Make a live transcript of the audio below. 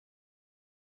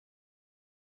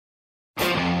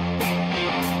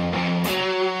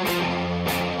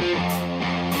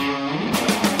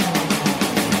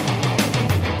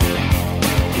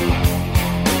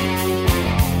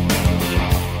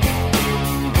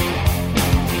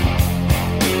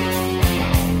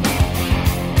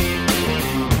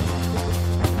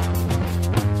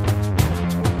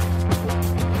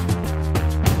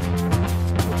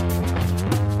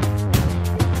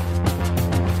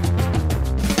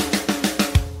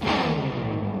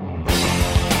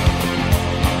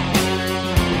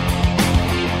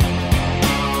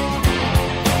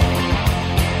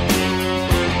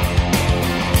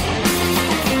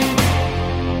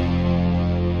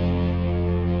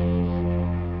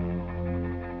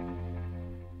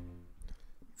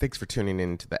Thanks for tuning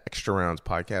in to the Extra Rounds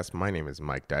podcast. My name is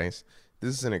Mike Dice.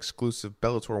 This is an exclusive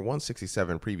Bellator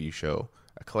 167 preview show,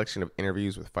 a collection of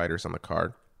interviews with fighters on the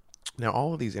card. Now,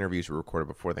 all of these interviews were recorded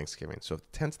before Thanksgiving, so if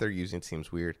the tense they're using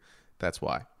seems weird, that's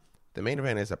why. The main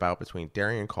event is a bout between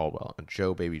Darrion Caldwell and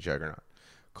Joe Baby Juggernaut.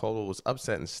 Caldwell was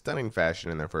upset in stunning fashion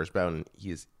in their first bout, and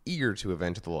he is eager to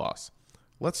avenge the loss.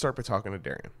 Let's start by talking to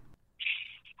Darrion.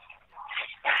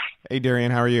 Hey,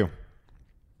 Darrion, how are you?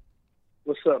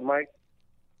 What's up, Mike?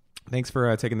 Thanks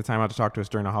for taking the time out to talk to us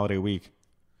during the holiday week.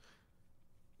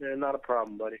 Yeah, not a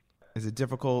problem, buddy. Is it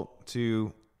difficult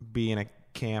to be in a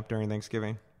camp during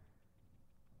Thanksgiving?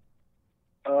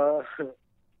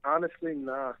 Honestly,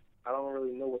 nah. I don't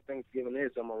really know what Thanksgiving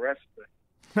is. I'm a wrestler.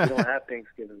 We don't have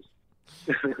Thanksgivings.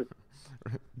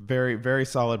 Very, very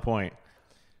solid point.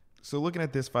 So looking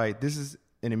at this fight, this is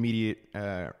an immediate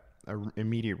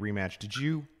rematch. Did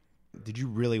you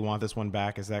really want this one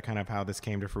back? Is that kind of how this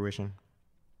came to fruition?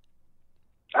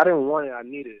 I didn't want it. I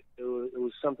needed it. It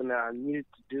was something that I needed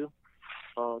to do.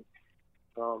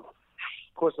 Of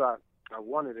course, I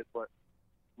wanted it, but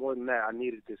more than that, I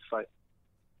needed this fight.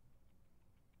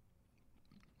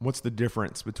 What's the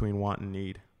difference between want and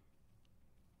need?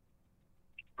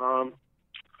 When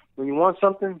you want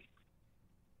something,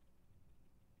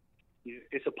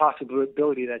 it's a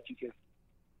possibility that you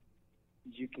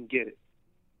can get it.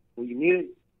 When you need it,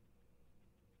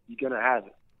 you're gonna have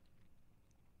it.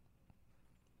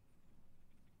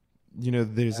 You know,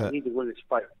 I need to win this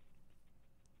fight.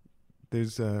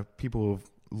 There's people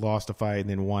who've lost a fight and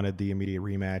then wanted the immediate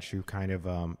rematch who kind of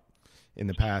in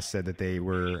the past said that they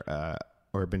were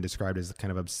or been described as kind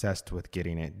of obsessed with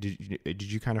getting it. Did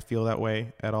you kind of feel that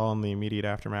way at all in the immediate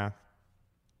aftermath?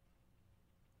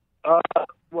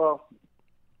 Well,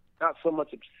 not so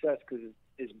much obsessed because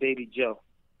it's Baby Joe.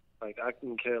 Like, I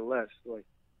can care less. Like,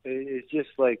 it's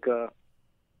just like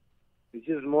it's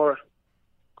just more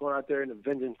going out there in the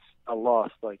vengeance I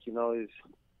lost. Like, you know,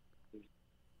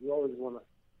 you always want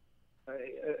to,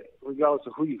 regardless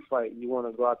of who you fight, you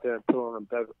want to go out there and put on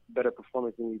a better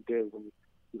performance than you did when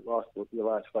you lost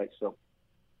your last fight. So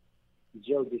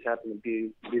Joe just happened to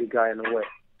be the guy in the way.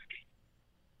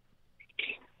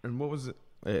 And what was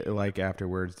it like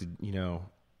afterwards? Did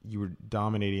you were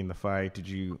dominating the fight?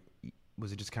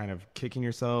 Was it just kind of kicking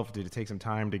yourself? Did it take some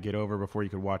time to get over before you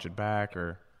could watch it back,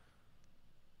 or?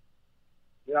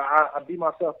 Yeah, I beat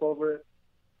myself over it.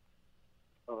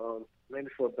 Maybe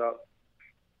for about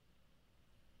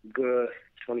good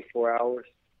 24 hours.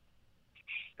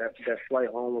 That flight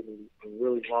home was a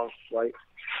really long flight,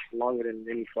 longer than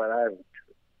any flight I ever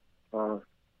took.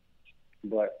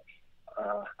 But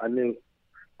I knew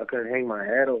I couldn't hang my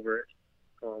head over it.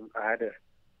 I had to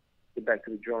get back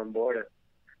to the drawing board.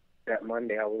 That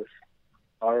Monday, I was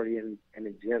already in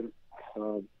the gym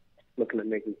looking to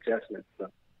make adjustments.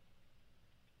 So.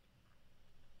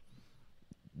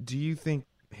 Do you think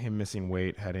him missing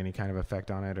weight had any kind of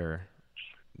effect on it, or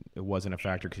it wasn't a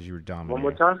factor because you were dominating? One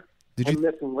more time?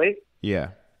 Missing weight? Yeah.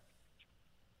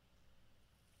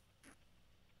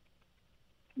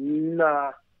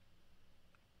 Nah.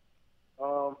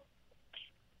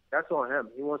 That's on him.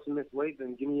 He wants to miss weight,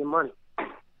 then give me your money.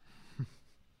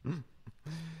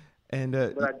 And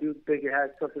but I do think it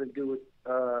has something to do with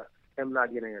him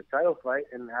not getting a title fight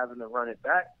and having to run it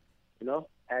back. You know,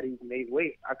 had he made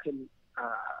weight, I couldn't.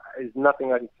 There's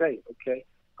nothing I can say. Okay,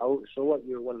 so what?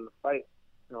 You're winning the fight.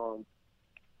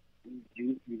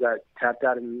 You got tapped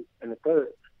out in the third.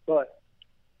 But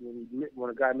when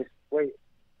a guy misses weight,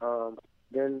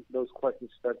 then those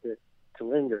questions start to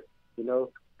linger. You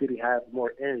know, did he have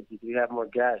more energy? Did he have more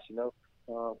gas? You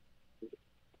know,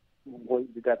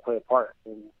 did that play a part?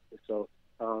 And so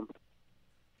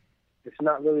it's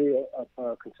not really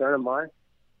a concern of mine.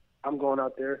 I'm going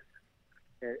out there,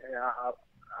 and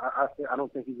I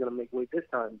don't think he's going to make weight this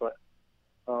time, but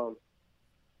I'm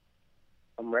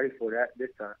ready for that this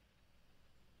time.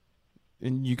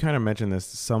 And you kind of mentioned this.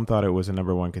 Some thought it was a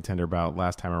number one contender bout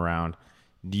last time around.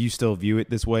 Do you still view it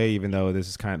this way, even though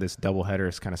this doubleheader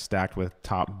is kind of stacked with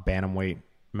top bantamweight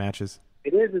matches?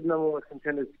 It is his number one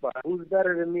contender spot. Who's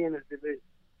better than me in this division?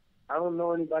 I don't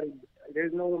know anybody.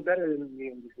 There's no one better than me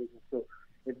in this division. So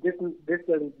if this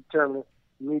doesn't determine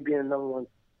me being the number one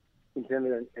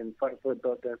contender and fighting for the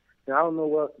belt, then I don't know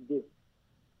what else to do.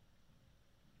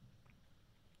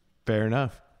 Fair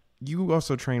enough. You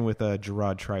also train with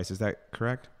Gerard Trice, is that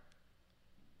correct?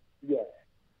 Yes,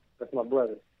 that's my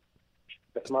brother.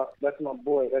 That's my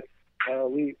boy.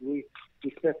 We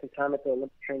spent some time at the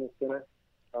Olympic Training Center.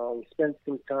 We spent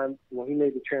some time when he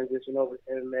made the transition over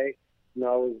to MMA. You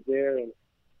know, I was there in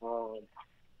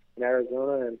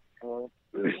Arizona, and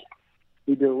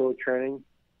we did a little training.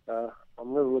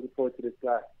 I'm really looking forward to this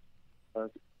guy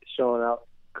showing out,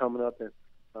 coming up, and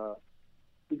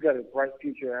he's got a bright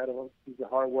future ahead of him. He's a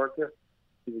hard worker.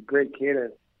 He's a great kid,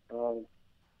 and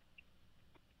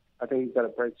I think he's got a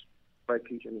bright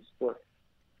future in the sport.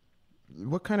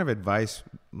 What kind of advice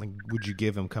would you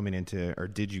give him coming into, or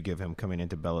did you give him coming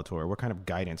into Bellator? What kind of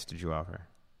guidance did you offer?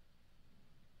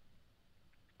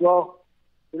 Well,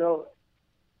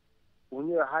 when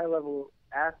you're a high-level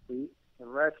athlete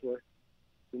and wrestler,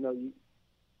 you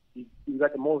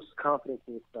got the most confidence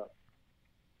in yourself,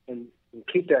 and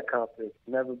keep that confidence.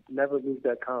 Never lose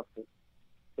that confidence.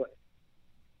 But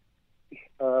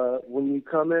when you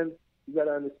come in, you got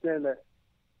to understand that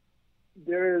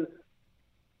there's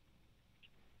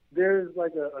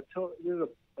like a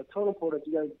totem pole that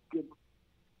you got to get.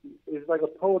 It's like a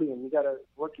podium. You got to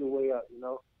work your way up,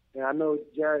 And I know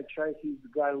Jared Trice, he's the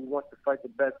guy who wants to fight the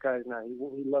best guys now.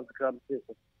 He loves the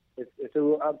competition. If it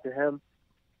were up to him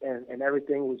and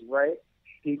everything was right,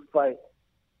 he'd fight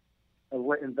a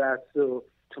Winton Vasil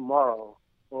tomorrow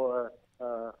or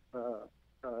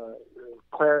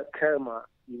Claire Claremont,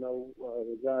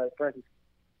 the guy, Francis,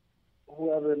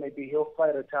 whoever it may be, he'll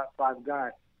fight a top 5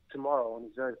 guy tomorrow in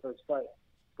his very first fight.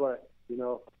 But,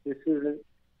 this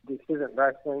isn't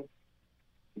wrestling.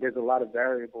 There's a lot of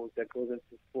variables that goes into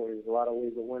the sport. There's a lot of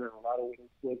ways to win and a lot of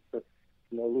ways to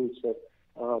lose. So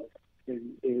it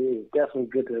is definitely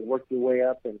good to work your way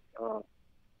up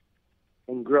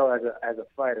and grow as a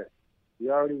fighter.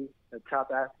 You're already a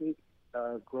top athlete.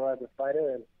 Grow as a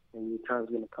fighter, and your time's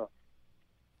going to come.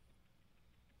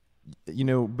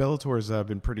 Bellator's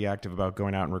been pretty active about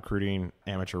going out and recruiting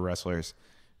amateur wrestlers.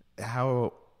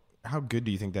 How good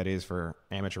do you think that is for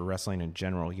amateur wrestling in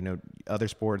general? Other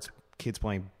sports, kids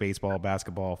playing baseball,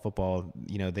 basketball, football,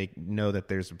 they know that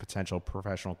there's a potential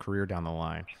professional career down the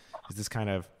line. Is this kind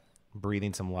of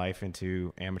breathing some life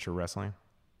into amateur wrestling?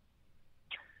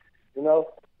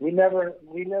 We never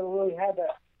really had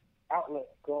that outlet.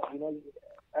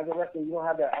 As a wrestler, you don't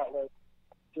have that outlet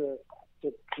to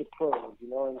pros,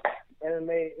 and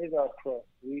MMA is our pro.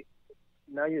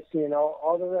 Now you're seeing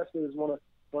all the wrestlers want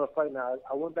to fight now.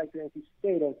 I went back to NC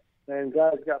State and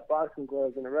guys got boxing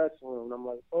gloves in the wrestling room, and I'm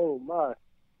like, oh my,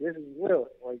 this is real.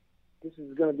 Like, this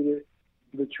is going to be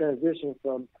the transition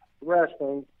from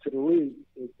wrestling to the league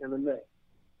in MMA.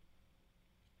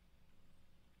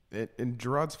 And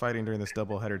Gerard's fighting during this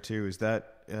doubleheader too. Is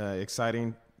that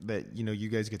exciting that you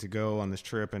guys get to go on this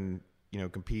trip and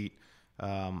compete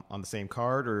on the same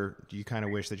card, or do you kind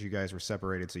of wish that you guys were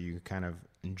separated so you could kind of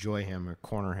enjoy him or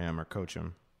corner him or coach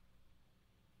him?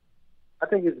 I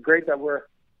think it's great that we're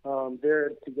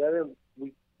there together.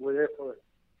 We're there for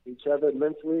each other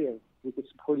mentally, and we can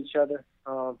support each other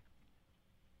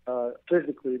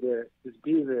physically. There, just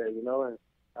be there, And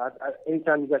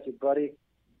anytime you got your buddy,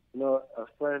 a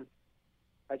friend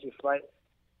at your fight,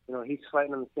 he's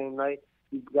fighting on the same night.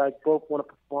 You guys both want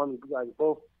to perform. You guys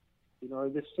both,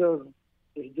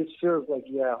 it just feels like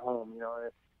you're at home.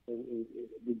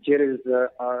 The jitters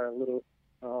are a little,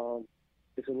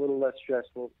 it's a little less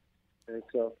stressful. And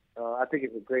so I think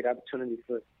it's a great opportunity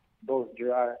for both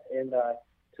Gerard and I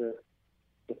to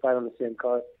fight on the same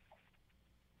card.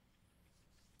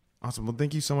 Awesome. Well,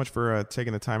 thank you so much for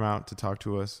taking the time out to talk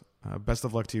to us. Best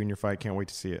of luck to you in your fight. Can't wait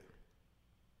to see it.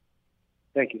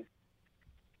 Thank you.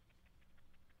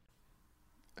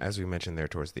 As we mentioned there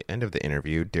towards the end of the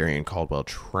interview, Darrion Caldwell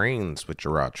trains with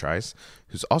Gerard Trice,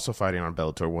 who's also fighting on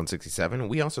Bellator 167.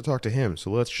 We also talked to him, so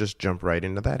let's just jump right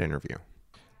into that interview.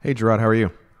 Hey, Gerard, how are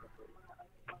you?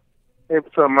 Hey,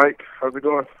 what's up, Mike? How's it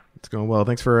going? It's going well.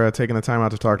 Thanks for taking the time out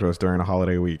to talk to us during a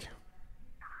holiday week.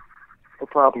 No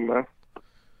problem, man.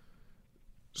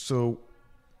 So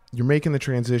you're making the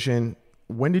transition.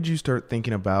 When did you start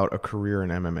thinking about a career in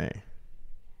MMA?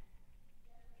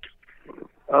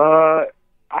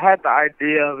 I had the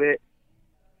idea of it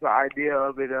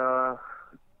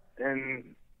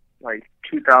in like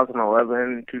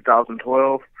 2011,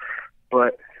 2012,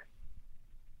 but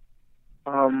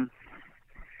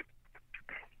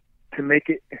to make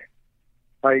it,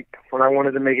 like, when I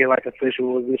wanted to make it like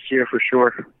official was this year for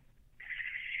sure.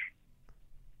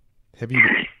 Have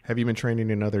you been training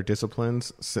in other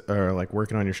disciplines or like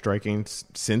working on your striking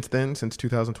since then, since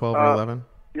 2012 or 11?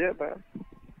 Yeah, man.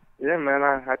 Yeah, man.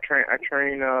 I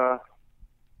train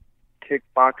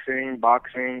kickboxing,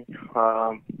 boxing,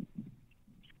 a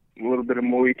little bit of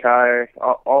Muay Thai,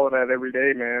 all of that every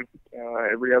day, man.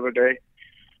 Every other day,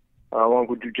 along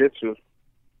with jiu-jitsu.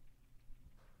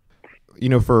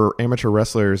 For amateur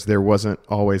wrestlers, there wasn't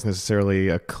always necessarily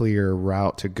a clear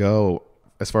route to go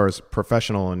as far as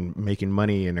professional and making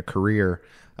money in a career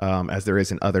as there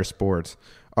is in other sports.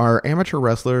 Are amateur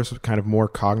wrestlers kind of more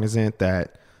cognizant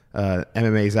that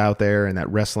MMA is out there and that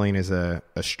wrestling is a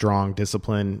strong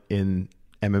discipline in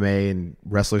MMA and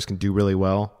wrestlers can do really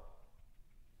well?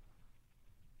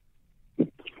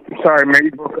 Sorry, man,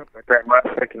 you broke up like that last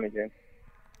second again.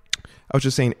 I was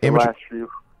just saying,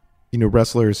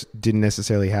 wrestlers didn't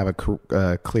necessarily have a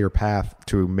clear path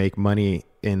to make money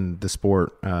in the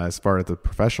sport as far as the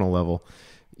professional level.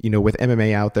 With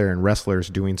MMA out there and wrestlers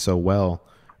doing so well,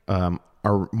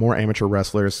 are more amateur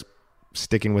wrestlers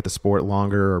sticking with the sport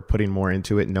longer or putting more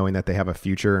into it, knowing that they have a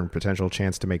future and potential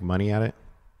chance to make money at it?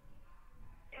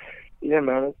 Yeah,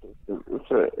 man, it's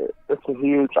a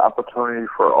huge opportunity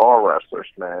for all wrestlers,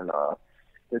 man.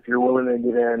 If you're willing to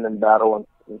get in and battle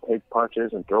and take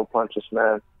punches and throw punches,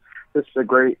 man, this is a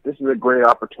great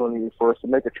opportunity for us to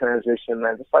make a transition,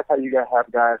 man. Just like how you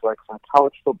have guys like from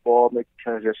college football make the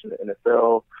transition to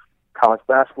NFL, college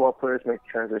basketball players make the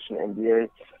transition to NBA.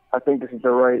 I think this is the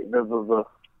route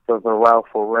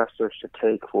for wrestlers to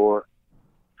take for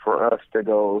us to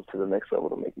go to the next level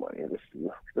to make money.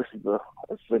 This is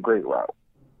a great route.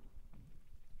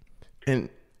 And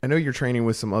I know you're training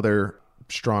with some other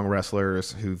strong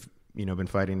wrestlers who've been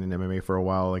fighting in MMA for a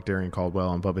while, like Darian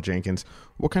Caldwell and Bubba Jenkins.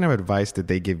 What kind of advice did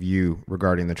they give you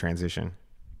regarding the transition?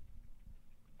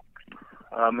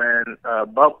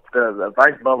 The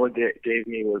advice Bubba gave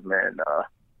me was, man,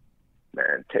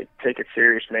 take it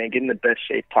serious, man. Get in the best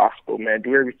shape possible, man.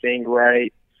 Do everything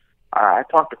right. I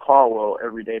talk to Caldwell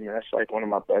every day, man. That's like one of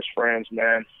my best friends,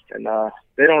 man. And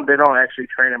they don't actually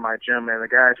train in my gym, man. The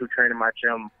guys who train in my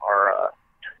gym are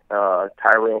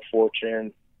Tyrell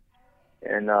Fortune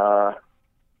and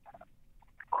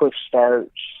Cliff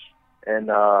Starch and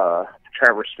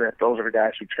Trevor Smith. Those are the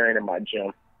guys who train in my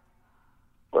gym.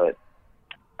 But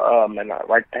and I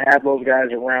like to have those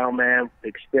guys around, man,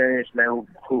 experienced, man,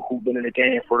 who've been in the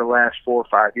game for the last 4 or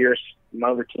 5 years.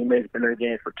 My other teammates been in the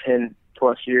game for 10+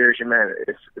 years, and man,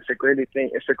 it's a great thing.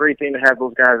 It's a great thing to have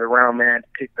those guys around, man, to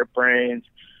pick their brains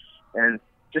and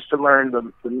just to learn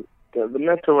the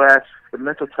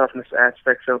mental toughness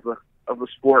aspects of the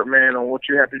sport, man, on what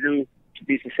you have to do to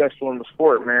be successful in the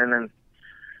sport, man. And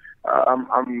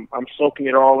I'm soaking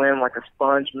it all in like a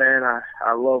sponge, man. I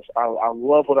love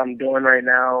what I'm doing right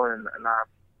now, and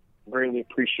I'm really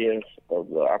appreciative of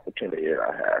the opportunity that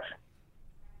I have.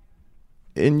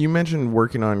 And you mentioned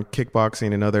working on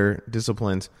kickboxing and other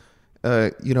disciplines.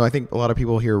 I think a lot of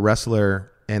people hear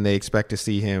wrestler and they expect to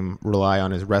see him rely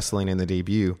on his wrestling in the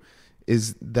debut.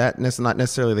 Is that not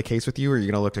necessarily the case with you, or are you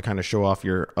going to look to kind of show off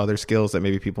your other skills that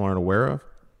maybe people aren't aware of?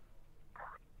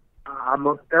 I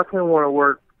most definitely want to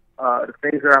work the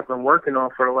things that I've been working on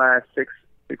for the last six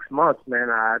months, man.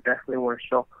 I definitely want to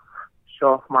show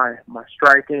off my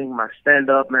striking, my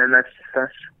stand-up, man. That's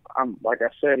like I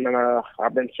said, man,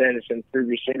 I've been saying this in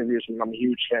previous interviews, and I'm a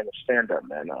huge fan of stand-up,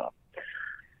 man.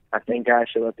 I think guys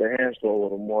should let their hands go a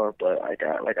little more, but like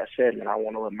I said, man, I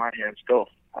want to let my hands go.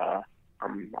 I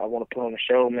want to put on a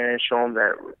show, man, show them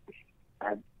that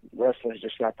wrestling is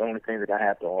just not the only thing that I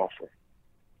have to offer.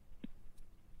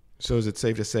 So is it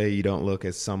safe to say you don't look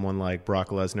at someone like Brock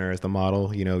Lesnar as the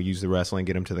model, use the wrestling,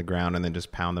 get him to the ground, and then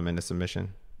just pound them into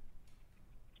submission?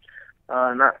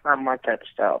 Not my type of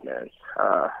style, man.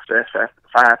 So if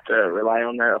I have to rely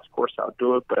on that, of course I'll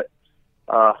do it. But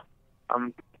I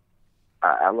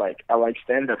like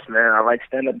stand-ups, man. I like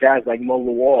stand-up guys like Mo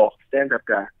Lawal, stand-up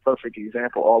guy, perfect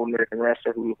example, all-American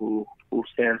wrestler who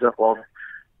stands up all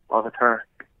the time.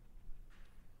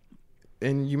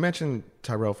 And you mentioned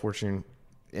Tyrell Fortune,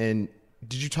 and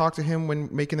did you talk to him when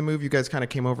making the move? You guys kind of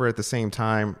came over at the same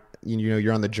time.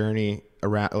 You're on the journey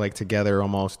around, like together,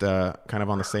 almost kind of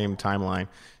on the same timeline.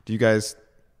 Do you guys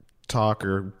talk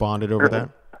or bonded over that?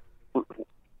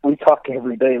 We talk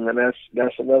every day, man.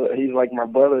 That's another. He's like my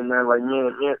brother, man. Like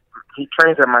me, he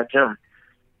trains at my gym.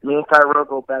 Me and Tyrell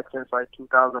go back since like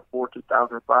 2004,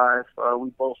 2005. We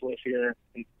both live here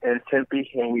in Tempe,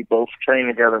 and we both train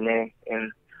together, man.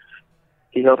 And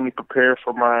he helped me prepare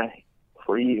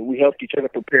we helped each other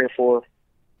prepare for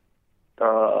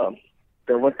the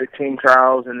Olympic team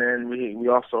trials, and then we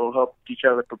also helped each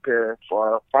other prepare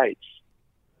for our fights.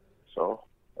 So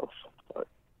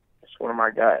it's one of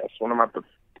my guys, one of my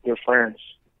good friends.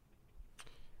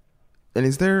 And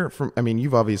is there,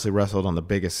 you've obviously wrestled on the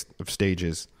biggest of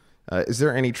stages. Is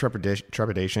there any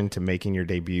trepidation to making your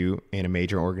debut in a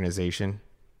major organization?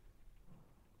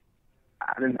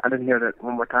 I didn't hear that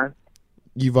one more time.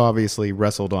 You've obviously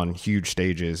wrestled on huge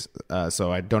stages,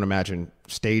 so I don't imagine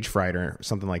stage fright or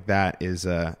something like that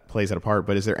plays it a part.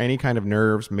 But is there any kind of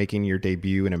nerves making your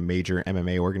debut in a major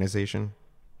MMA organization?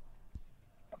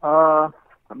 I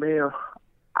mean,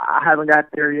 I haven't got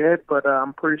there yet, but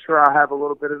I'm pretty sure I'll have a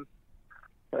little bit of.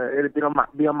 It'll be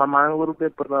on my mind a little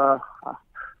bit, but I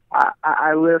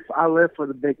live for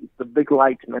the big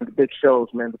lights, man, the big shows,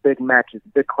 man, the big matches,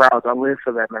 the big crowds. I live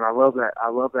for that, man. I love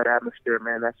that atmosphere,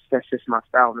 man. That's just my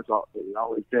style, and it's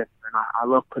always been. And I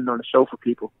love putting on a show for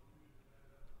people.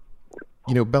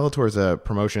 You know, Bellator is a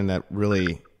promotion that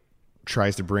really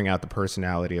tries to bring out the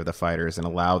personality of the fighters and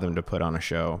allow them to put on a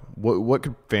show. What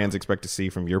could fans expect to see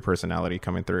from your personality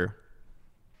coming through?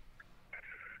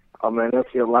 Oh man, they'll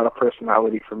see a lot of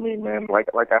personality from me, man. Like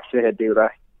I said, dude,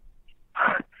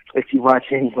 if you watch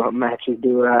any of my matches,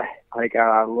 dude, I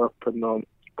love putting on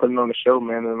the show,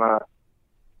 man, and I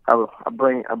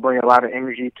bring a lot of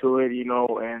energy to it, you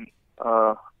know, and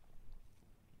I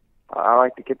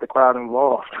like to get the crowd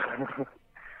involved.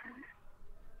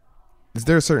 Is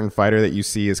there a certain fighter that you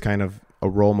see as kind of a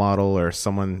role model or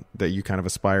someone that you kind of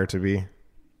aspire to be?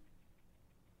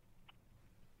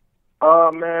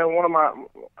 Man,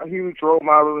 a huge role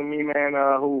model to me, man,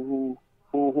 who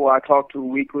I talk to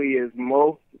weekly is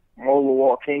Mo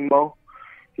Lawal, King Mo.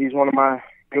 He's one of my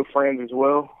good friends as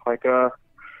well. Like I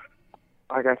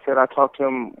said, I talk to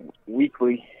him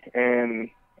weekly, and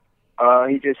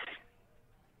he's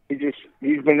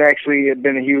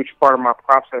been a huge part of my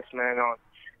process, man, on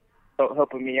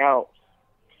helping me out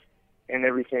and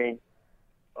everything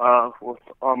with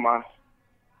on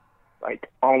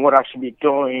what I should be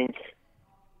doing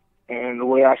and the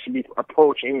way I should be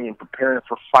approaching and preparing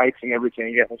for fights and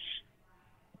everything else.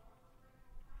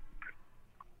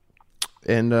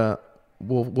 And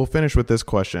we'll finish with this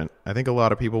question. I think a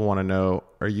lot of people want to know: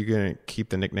 are you going to keep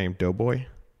the nickname Doughboy?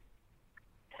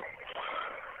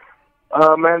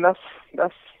 Man, that's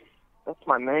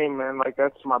my name, man. Like,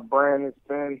 that's my brand. It's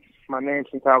been my name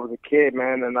since I was a kid,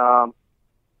 man. And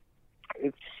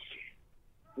it's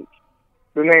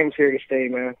the name's here to stay,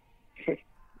 man.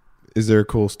 Is there a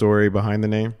cool story behind the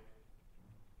name?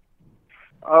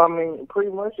 I mean,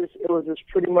 pretty much it was just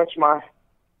pretty much my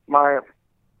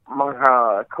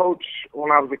coach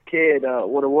when I was a kid.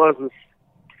 What it was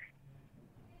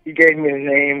he gave me the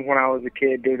name when I was a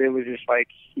kid, dude. It was just like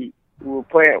we were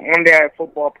playing one day at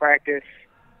football practice,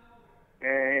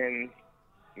 and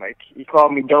like he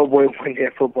called me Doughboy one day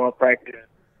at football practice,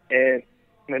 and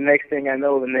the next thing I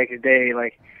know, the next day,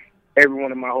 like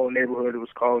everyone in my whole neighborhood was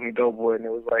calling me Doughboy, and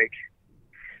it was like,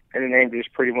 and the name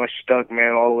just pretty much stuck,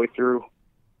 man, all the way through,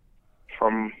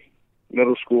 from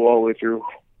middle school all the way through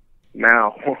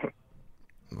now.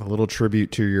 A little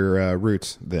tribute to your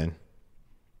roots, then.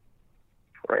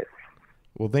 Right.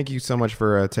 Well, thank you so much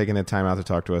for taking the time out to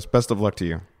talk to us. Best of luck to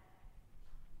you.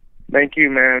 Thank you,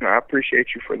 man. I appreciate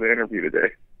you for the interview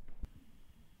today.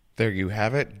 There you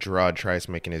have it. Gerard Trice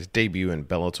making his debut in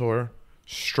Bellator.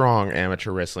 Strong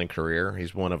amateur wrestling career.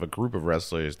 He's one of a group of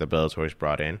wrestlers that Bellator's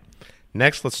brought in.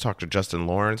 Next, let's talk to Justin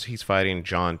Lawrence. He's fighting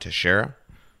John Teixeira.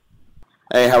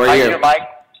 Hey, how are you? How are you doing, Mike?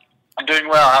 I'm doing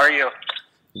well. How are you?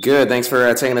 Good. Thanks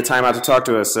for taking the time out to talk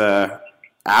to us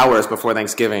hours before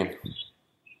Thanksgiving.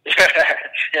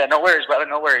 Yeah, no worries, brother.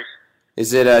 No worries.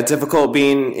 Is it difficult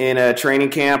being in a training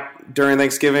camp during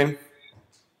Thanksgiving?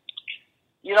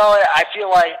 You know, I feel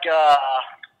like,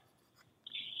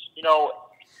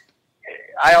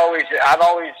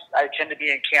 I tend to be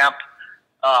in camp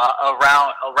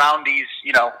around these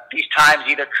times,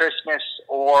 either Christmas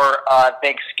or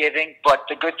Thanksgiving. But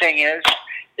the good thing is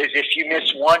if you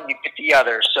miss one, you get the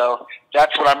other. So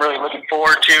that's what I'm really looking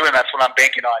forward to, and that's what I'm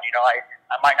banking on. You know, I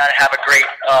might not have a great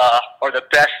or the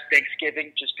best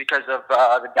Thanksgiving just because of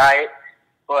the diet,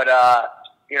 but I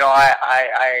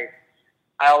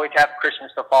always have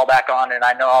Christmas to fall back on, and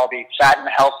I know I'll be fat and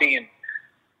healthy and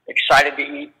excited to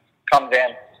eat come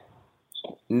then.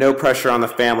 No pressure on the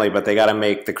family, but they got to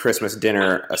make the Christmas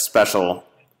dinner a special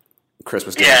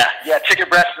Christmas dinner. Yeah, chicken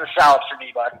breast and a salad for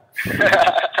me, bud.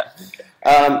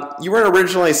 You weren't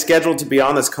originally scheduled to be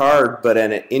on this card, but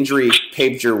an injury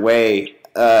paved your way.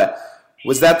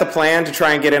 Was that the plan, to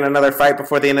try and get in another fight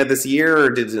before the end of this year,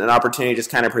 or did an opportunity just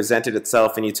kind of presented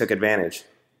itself and you took advantage?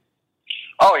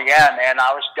 Oh, yeah, man.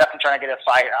 I was definitely trying to get a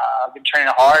fight. I've been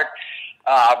training hard.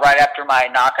 Right after my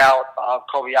knockout of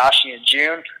Kobayashi in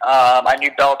June, I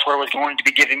knew Bellator was going to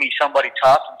be giving me somebody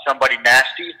tough and somebody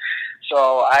nasty.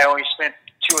 So I only spent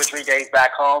 2 or 3 days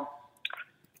back home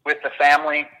with the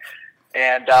family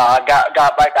and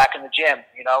got right back in the gym,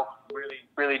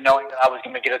 really knowing that I was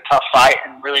going to get a tough fight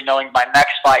and really knowing my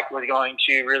next fight was going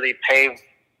to really pave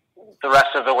the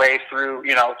rest of the way through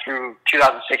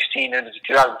 2016 into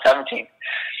 2017.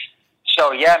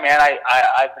 So, yeah, man,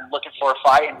 I've been looking for a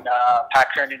fight, and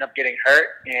Packer ended up getting hurt,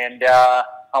 and I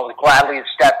would gladly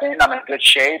step in. I'm in good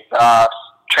shape.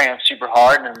 training super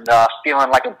hard and feeling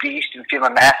like a beast and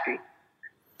feeling nasty.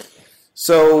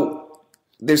 So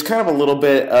there's kind of a little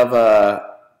bit of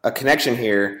a connection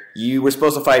here. You were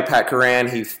supposed to fight Pat Curran.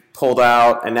 He pulled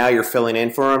out, and now you're filling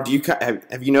in for him.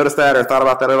 Have you noticed that or thought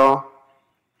about that at all?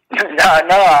 No.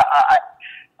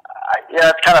 Yeah,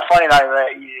 it's kind of funny that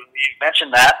you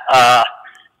mentioned that.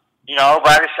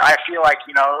 But I feel like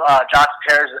John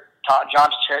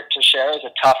Teixeira is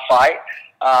a tough fight,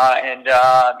 and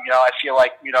I feel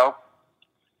like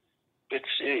it's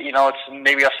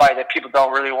maybe a fight that people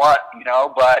don't really want,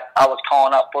 but I was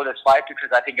calling up for this fight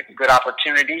because I think it's a good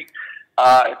opportunity.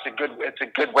 It's a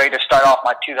good way to start off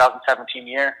my 2017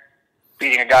 year,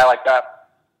 beating a guy like that.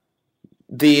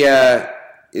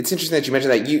 It's interesting that you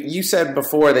mentioned that. You said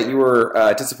before that you were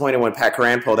disappointed when Pat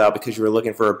Curran pulled out because you were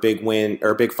looking for a big win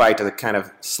or a big fight to kind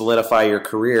of solidify your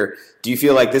career. Do you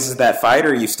feel like this is that fight,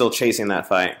 or are you still chasing that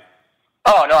fight?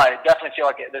 Oh, no, I definitely feel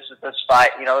like this is this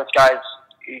fight. This guy's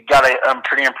got a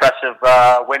pretty impressive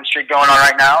win streak going on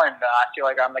right now, and I feel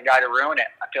like I'm the guy to ruin it.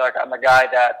 I feel like I'm the guy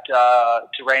that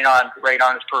to rain on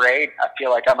his parade. I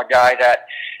feel like I'm a guy that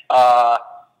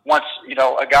once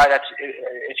a guy that's,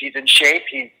 if he's in shape,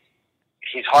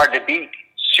 he's hard to beat,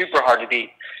 super hard to beat,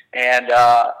 and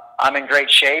I'm in great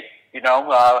shape.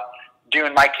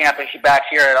 Doing my camp back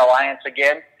here at Alliance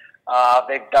again.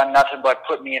 They've done nothing but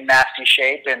put me in nasty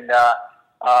shape and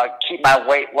keep my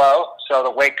weight low, so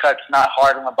the weight cut's not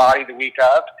hard on the body the week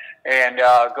of, and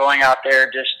going out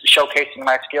there just showcasing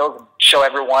my skills and show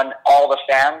everyone, all the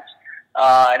fans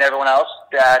and everyone else,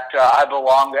 that I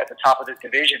belong at the top of this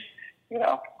division.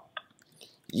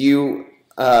 You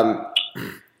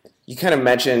kind of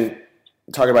mentioned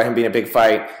talking about him being a big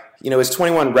fight. His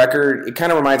 21 record, it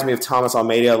kind of reminds me of Thomas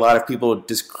Almeida. A lot of people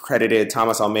discredited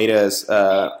Thomas Almeida's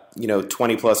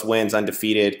 20-plus wins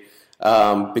undefeated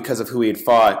because of who he had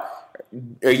fought.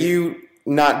 Are you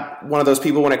not one of those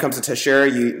people when it comes to Teixeira?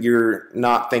 You're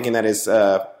not thinking that his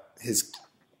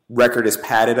record is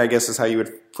padded, I guess is how you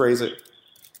would phrase it?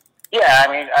 Yeah,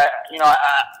 I mean,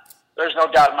 there's no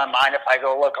doubt in my mind if I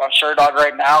go look on Sherdog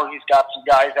right now, he's got some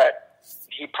guys that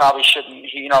he probably shouldn't.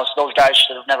 Those guys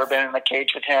should have never been in the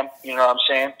cage with him. You know what I'm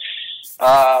saying?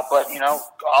 But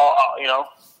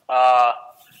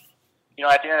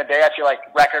at the end of the day, I feel like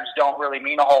records don't really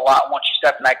mean a whole lot once you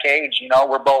step in that cage.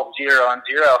 We're both 0-0.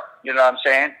 You know what I'm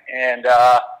saying? And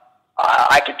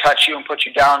I can touch you and put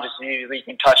you down just as easily you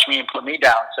can touch me and put me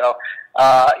down. So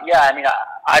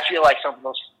I feel like some of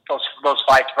those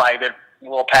fights probably been a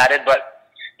little padded, but.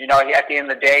 At the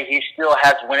end of the day, he still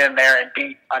has went in there and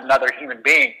beat another human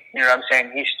being. You know what I'm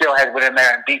saying? He still has went in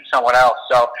there and beat someone else.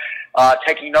 So,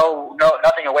 taking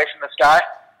nothing away from this guy,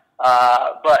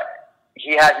 but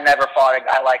he has never fought a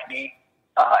guy like me,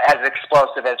 as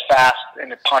explosive, as fast,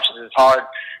 and it punches as hard.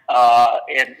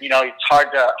 And it's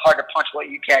hard to punch what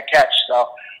you can't catch.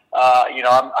 So,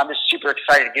 I'm just super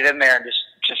excited to get in there and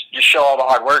just show all the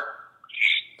hard work.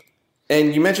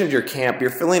 And you mentioned your camp. You're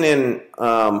filling in,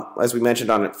 as we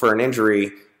mentioned, for an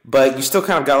injury, but you still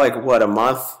kind of got a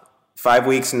month, 5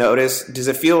 weeks notice. Does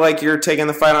it feel like you're taking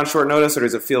the fight on short notice, or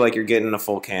does it feel like you're getting a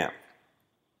full camp?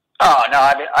 Oh no,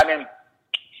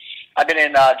 I've been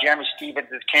in Jeremy Stevens'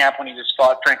 camp when he just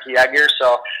fought Frankie Edgar,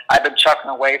 so I've been chucking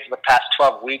away for the past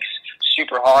 12 weeks,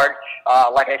 super hard.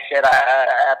 Like I said,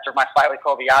 after my fight with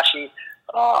Kobayashi,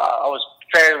 I was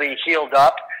fairly healed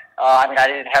up. I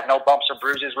didn't have no bumps or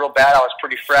bruises real bad. I was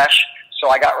pretty fresh. So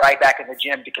I got right back in the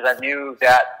gym because I knew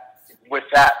that with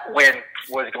that win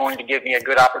was going to give me a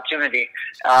good opportunity.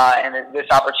 And this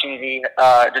opportunity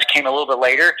just came a little bit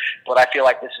later, but I feel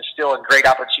like this is still a great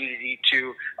opportunity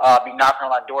to be knocking on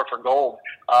that door for gold.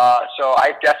 So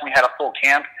I definitely had a full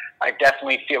camp. I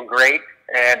definitely feel great.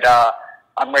 And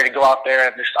I'm ready to go out there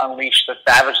and just unleash the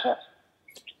savageness.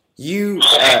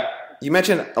 You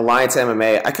mentioned Alliance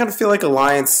MMA. I kind of feel like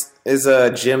Alliance is a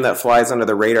gym that flies under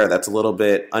the radar that's a little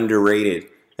bit underrated.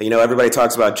 Everybody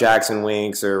talks about Jackson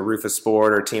Winks or Rufus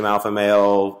Sport or Team Alpha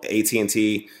Male,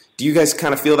 AT&T. Do you guys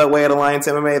kind of feel that way at Alliance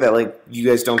MMA, that you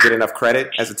guys don't get enough credit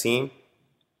as a team?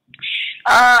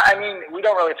 We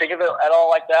don't really think of it at all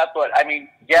like that, but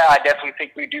yeah, I definitely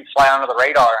think we do fly under the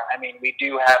radar.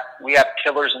 We have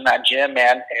killers in that gym,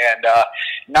 man, and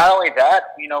not only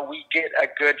that, we get a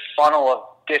good funnel of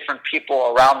different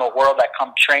people around the world that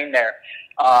come train there.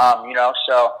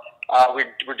 So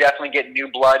we're definitely getting new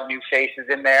blood, new faces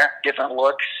in there, different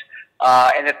looks,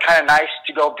 and it's kind of nice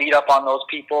to go beat up on those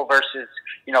people versus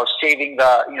saving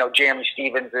the Jeremy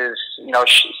Stevens'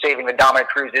 saving the Dominic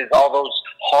Cruz's, all those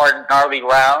hard, gnarly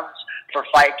rounds for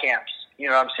fight camps. You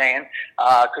know what I'm saying?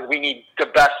 Because we need the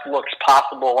best looks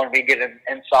possible when we get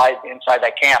inside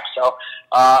that camp. So,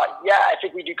 yeah, I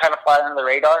think we do kind of fly under the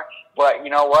radar. But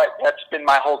you know what? That's been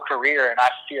my whole career, and I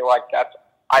feel like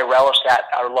I relish that.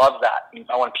 I love that. You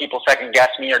know, when people second guess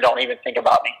me or don't even think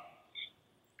about me.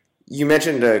 You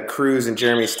mentioned Cruz and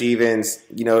Jeremy Stevens.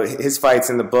 You know, his fight's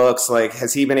in the books. Like,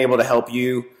 has he been able to help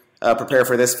you prepare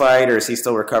for this fight, or is he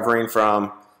still recovering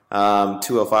from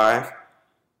 205?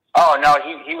 Oh no,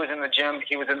 he was in the gym.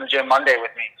 He was in the gym Monday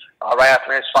with me, right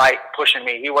after his fight, pushing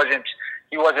me. He wasn't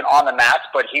on the mats,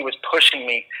 but he was pushing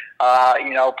me.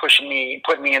 Pushing me,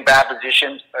 putting me in bad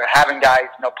positions, or having guys,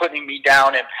 putting me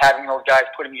down and having those guys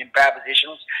putting me in bad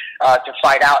positions to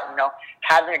fight out. You know,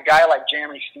 having a guy like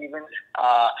Jeremy Stevens,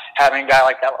 having a guy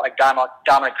like that, like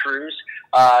Dominic Cruz,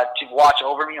 to watch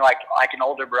over me like an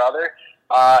older brother.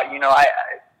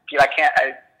 I can't.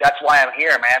 That's why I'm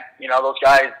here, man. You know, those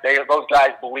guys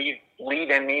believe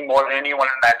in me more than anyone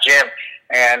in that gym,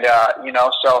 and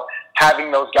so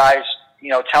having those guys,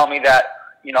 tell me that,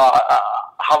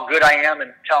 how good I am,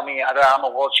 and tell me that I'm a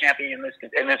world champion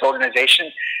in this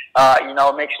organization.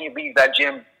 It makes me leave that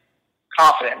gym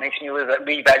confident. It makes me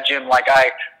leave that gym like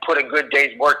I put a good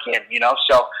day's work in.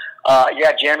 So.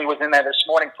 Jeremy was in there this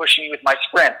morning pushing me with my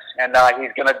sprints, and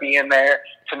he's going to be in there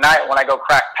tonight when I go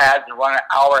crack pads and run an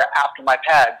hour after my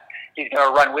pads. He's going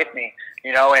to run with me,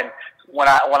 and when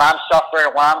I'm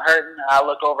suffering, when I'm hurting, I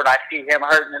look over and I see him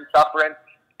hurting and suffering.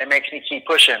 It makes me keep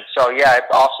pushing. So, yeah, it's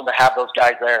awesome to have those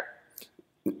guys there.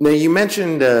 Now, you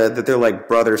mentioned that they're like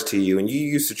brothers to you, and you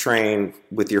used to train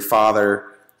with your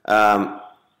father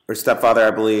or stepfather,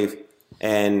 I believe,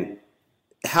 and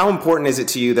how important is it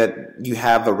to you that you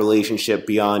have a relationship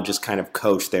beyond just kind of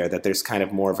coach there, that there's kind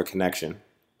of more of a connection?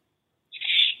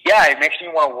 Yeah, it makes me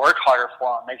want to work harder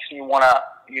for them. It makes me want to,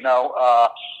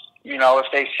 if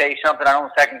they say something, I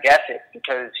don't second guess it,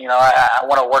 because, I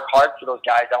want to work hard for those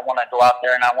guys. I want to go out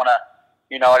there and I want to,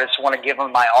 I just want to give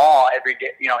them my all every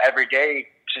day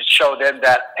to show them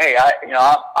that, hey,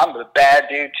 I'm the bad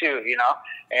dude too,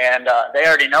 and they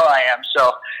already know I am.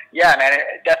 So yeah, man,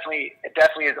 it definitely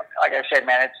is. Like I said,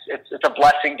 man, it's a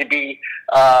blessing to be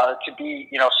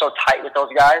so tight with those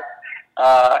guys,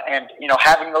 and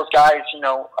having those guys,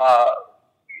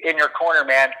 in your corner,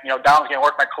 man. Dom's gonna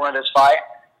work my corner this fight,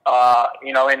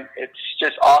 and it's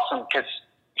just awesome because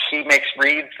he makes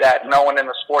reads that no one in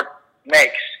the sport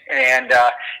makes, and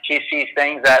he sees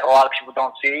things that a lot of people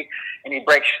don't see, and he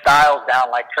breaks styles down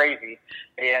like crazy,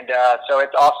 and so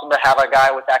it's awesome to have a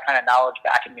guy with that kind of knowledge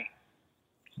backing me.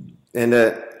 And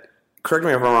correct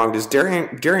me if I'm wrong, does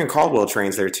Darian Caldwell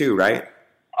trains there too, right?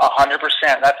 100%.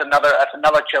 That's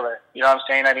another killer. You know what I'm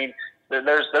saying? I mean,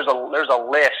 there's a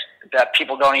list that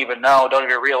people don't even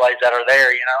realize that are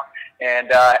there. And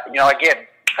again,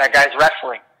 that guy's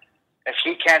wrestling. If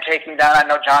he can't take me down, I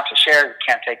know John Teixeira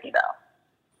can't take me down.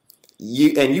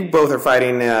 You both are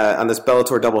fighting on this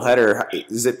Bellator doubleheader.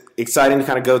 Is it exciting to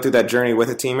kind of go through that journey with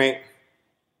a teammate?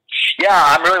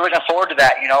 Yeah, I'm really looking forward to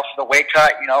that. For the weight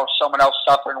cut, someone else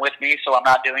suffering with me, so I'm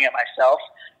not doing it myself.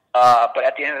 But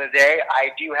at the end of the day,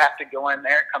 I do have to go in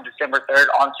there come December 3rd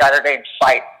on Saturday and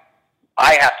fight.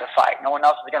 I have to fight. No one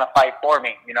else is going to fight for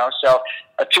me, So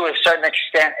to a certain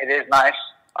extent, it is nice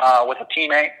with a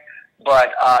teammate.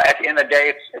 But at the end of the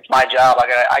day, it's my job.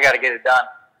 I got to get it done.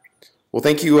 Well,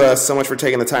 thank you so much for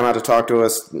taking the time out to talk to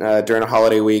us during a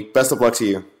holiday week. Best of luck to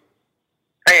you.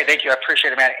 Hey, thank you. I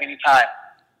appreciate it, man. Anytime.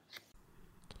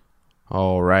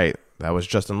 All right. That was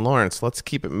Justin Lawrence. Let's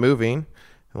keep it moving.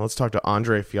 And let's talk to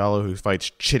Andre Fialho, who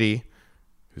fights Chidi,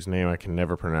 whose name I can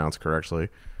never pronounce correctly.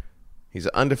 He's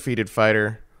an undefeated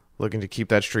fighter looking to keep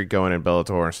that streak going in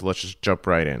Bellator. So let's just jump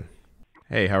right in.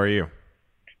 Hey, how are you?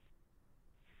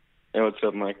 Hey, what's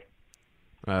up, Mike?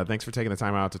 Thanks for taking the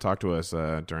time out to talk to us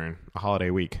during a holiday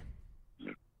week.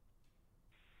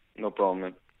 No problem,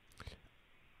 man.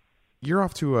 You're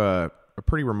off to a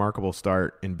pretty remarkable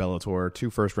start in Bellator. 2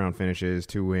 first-round finishes,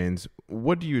 2 wins.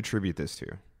 What do you attribute this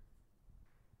to?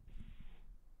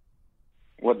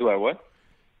 What do I what?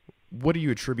 What do you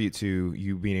attribute to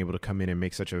you being able to come in and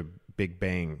make such a big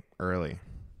bang early?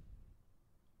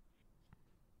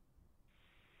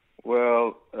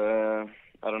 Well,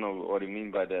 I don't know what you mean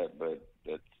by that, but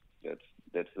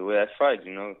that's the way I fight.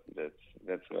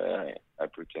 That's why I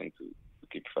pretend to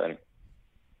keep fighting.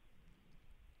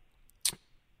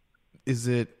 Is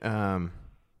it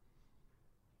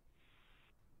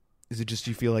just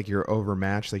you feel like you're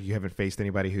overmatched, like you haven't faced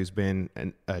anybody who's been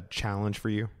a challenge for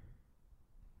you?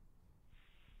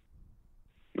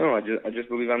 No, I just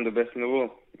believe I'm the best in the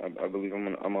world. I believe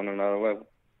I'm on another level.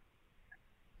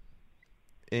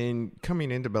 In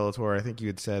coming into Bellator, I think you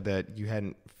had said that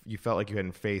you felt like you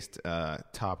hadn't faced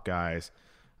top guys.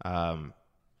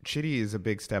 Chidi is a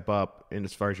big step up in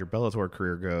as far as your Bellator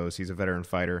career goes. He's a veteran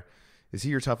fighter. Is he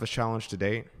your toughest challenge to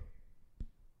date?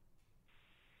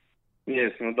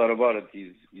 Yes, no doubt about it.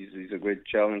 He's a great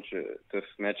challenge, tough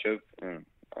matchup, and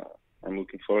I'm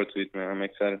looking forward to it, man. I'm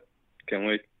excited. Can't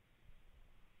wait.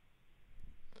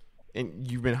 And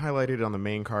you've been highlighted on the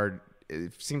main card.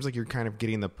 It seems like you're kind of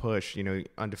getting the push,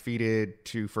 undefeated,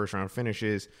 2 first-round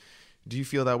finishes. Do you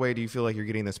feel that way? Do you feel like you're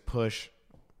getting this push?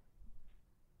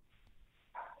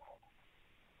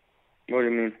 What do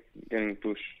you mean, getting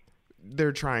pushed?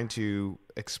 They're trying to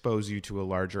expose you to a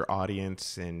larger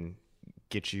audience and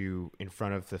get you in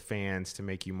front of the fans to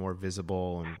make you more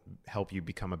visible and help you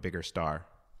become a bigger star.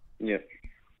 Yeah.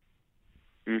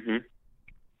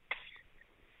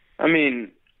 I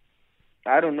mean,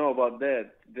 I don't know about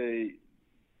that. They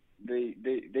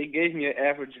gave me an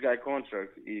average guy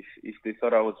contract. If they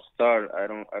thought I was a star, I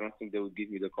don't think they would give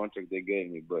me the contract they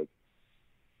gave me. But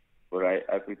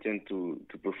I pretend to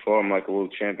perform like a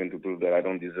world champion to prove that I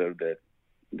don't deserve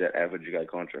that average guy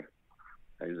contract.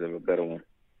 I deserve a better one.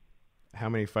 How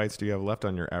many fights do you have left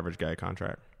on your average guy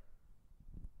contract?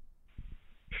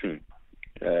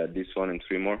 This one and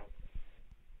 3 more.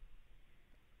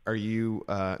 Are you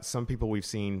some people we've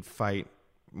seen fight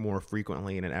more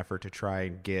frequently in an effort to try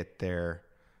and get their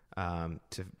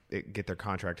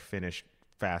contract finished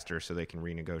faster so they can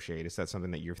renegotiate? Is that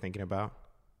something that you're thinking about?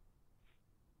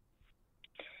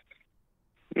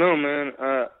 No, man.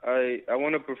 I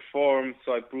want to perform,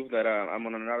 so I prove that I'm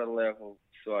on another level,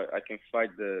 so I can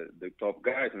fight the top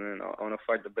guys, man. I want to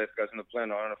fight the best guys on the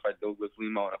planet. I want to fight Douglas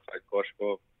Lima. I want to fight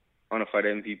Koshkov. I want to fight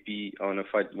MVP. I want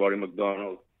to fight Rory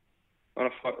McDonald. I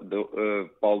want to fight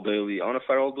Paul Daly. I want to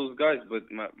fight all those guys, but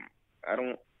I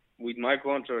don't. With my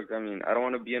contract, I mean, I don't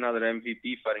want to be another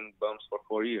MVP fighting bums for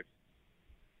 4 years.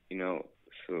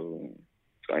 So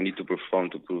I need to perform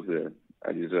to prove that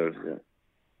I deserve that.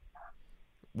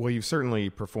 Well, you've certainly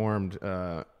performed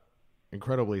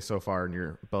incredibly so far in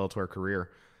your Bellator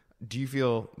career. Do you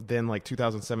feel then like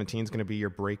 2017 is going to be your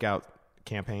breakout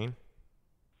campaign?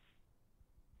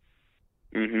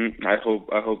 I hope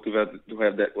to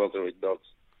have that welterweight belt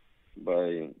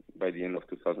by the end of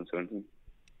 2017.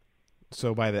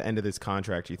 So by the end of this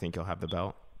contract, you think you'll have the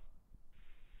belt?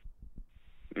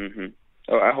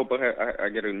 Oh, I hope I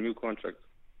get a new contract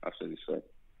after this fight.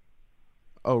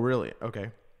 Oh, really?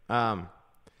 Okay. And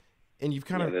you've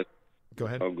kind of go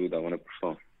ahead. How good I want to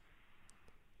perform.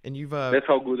 And you've that's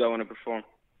how good I want to perform.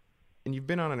 And you've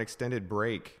been on an extended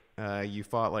break. You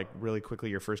fought like really quickly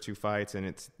your first 2 fights, and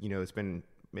it's been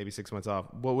maybe 6 months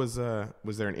off. What was there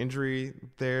an injury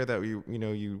there that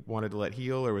you wanted to let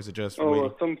heal, or was it just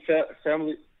some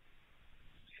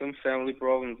family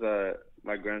problems?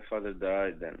 My grandfather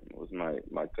died, then it was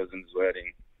my cousin's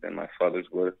wedding, then my father's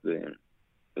birthday, and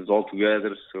it was all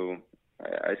together. So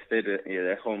I stayed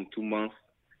at home 2 months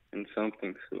and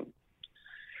something. So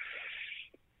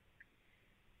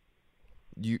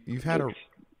you've had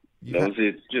that was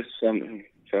it. Just some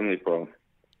family problem.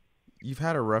 You've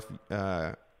had a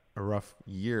rough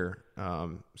year.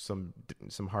 Some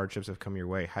hardships have come your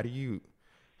way. How do you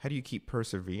keep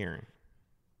persevering?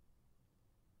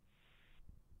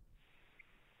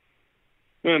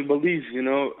 Man, believe.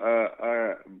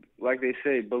 Like they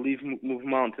say, believe move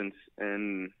mountains,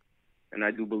 and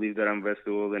I do believe that I'm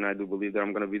versatile, and I do believe that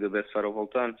I'm going to be the best fighter of all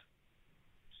time.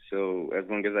 So as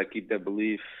long as I keep that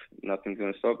belief, nothing's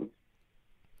going to stop me.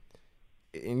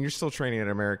 And you're still training at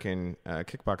American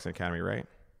Kickboxing Academy, right?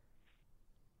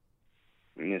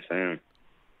 Yes, I am.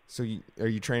 So are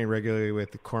you training regularly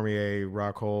with Cormier,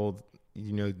 Rockhold?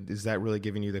 Is that really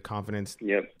giving you the confidence?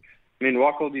 Yep. I mean,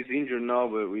 Rockhold is injured now,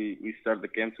 but we start the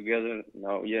camp together.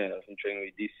 Now, yeah, I've been training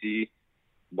with DC,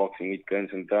 boxing with Ken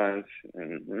sometimes.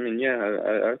 And, I mean, yeah,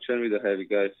 I train with the heavy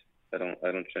guys. I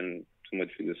don't train too much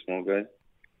with the small guys.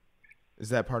 Is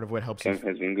that part of what helps camp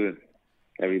has been good.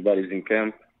 Everybody's in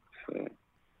camp. So.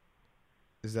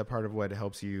 Is that part of what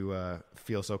helps you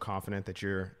feel so confident that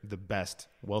you're the best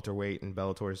welterweight in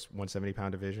Bellator's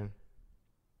 170-pound division?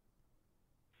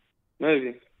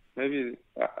 Maybe.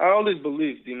 I always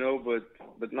believed,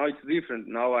 but now it's different.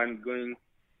 Now I'm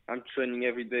training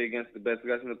every day against the best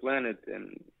guys on the planet,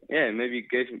 and yeah, maybe it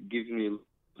gives me a little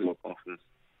more confidence.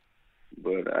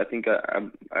 But I think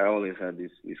I always had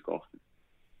this confidence.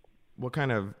 What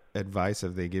kind of advice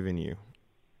have they given you?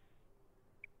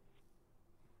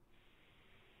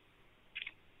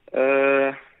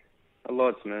 A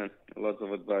lot, man. A lot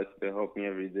of advice. They help me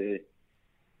every day,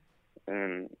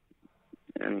 and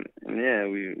yeah,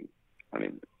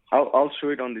 I'll show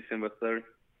it on December 3rd.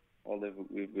 all that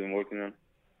we've been working on.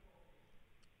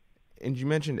 And you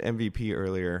mentioned MVP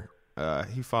earlier.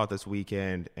 He fought this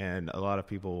weekend, and a lot of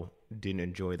people didn't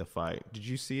enjoy the fight. Did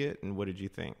you see it, and what did you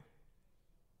think?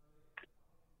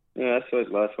 Yeah, I saw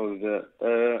it last week.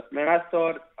 Man, I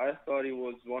thought it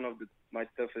was one of my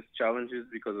toughest challenges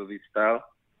because of his style.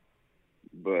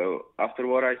 But after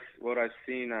what I've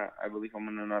seen, I believe I'm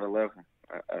on another level.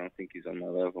 I don't think he's on my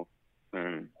level,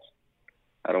 and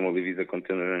I don't believe he's a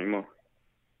contender anymore.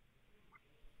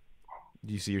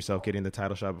 Do you see yourself getting the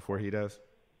title shot before he does?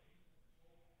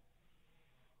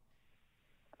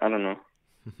 I don't know.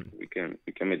 we can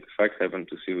make the facts happen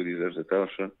to see who deserves the title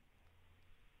shot.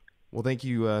 Well, thank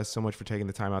you so much for taking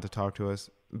the time out to talk to us.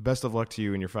 Best of luck to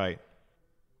you in your fight.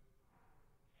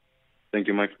 Thank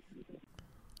you, Mike.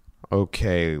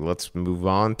 Okay, let's move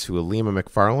on to Ilima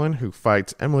Macfarlane, who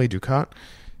fights Emily Ducote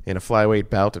in a flyweight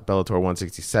bout at Bellator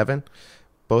 167.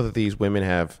 Both of these women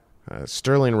have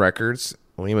sterling records.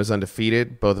 Ilima's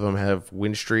undefeated. Both of them have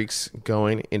win streaks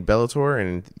going in Bellator,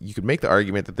 and you could make the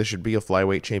argument that this should be a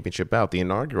flyweight championship bout. The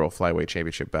inaugural flyweight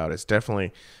championship bout is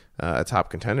definitely a top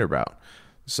contender bout.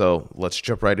 So let's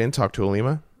jump right in, talk to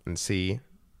Ilima, and see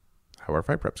how our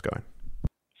fight prep's going.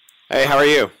 Hey, how are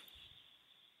you?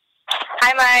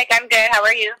 Hi, Mike. I'm good. How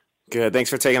are you? Good. Thanks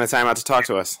for taking the time out to talk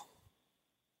to us.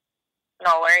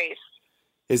 No worries.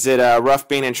 Is it rough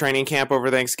being in training camp over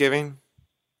Thanksgiving?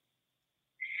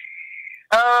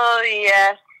 Oh,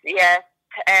 yes.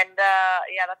 And,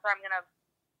 that's where I'm going to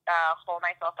hold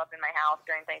myself up in my house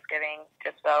during Thanksgiving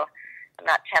just so I'm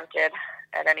not tempted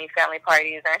at any family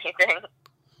parties or anything.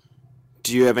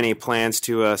 Do you have any plans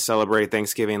to celebrate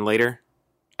Thanksgiving later,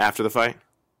 after the fight?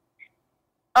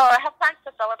 Oh, I have plans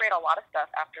to celebrate a lot of stuff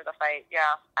after the fight,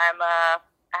 yeah. I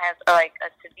have, like,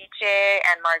 a ceviche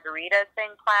and margaritas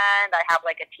thing planned. I have,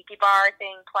 like, a tiki bar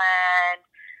thing planned.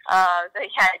 So,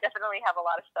 yeah, I definitely have a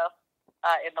lot of stuff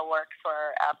in the works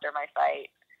for after my fight.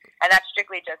 And that's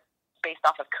strictly just based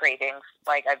off of cravings.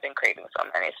 Like, I've been craving so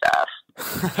many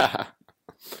stuff.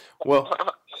 Well,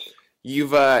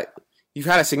 you've had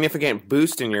a significant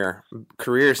boost in your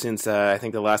career since I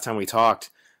think the last time we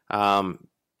talked. 3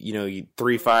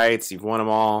 fights, you've won them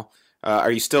all.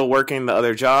 Are you still working the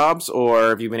other jobs, or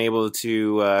have you been able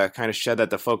to kind of shed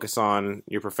that to focus on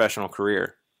your professional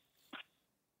career?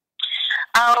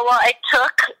 Well, I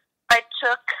took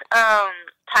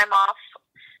time off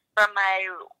from my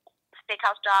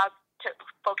steakhouse job to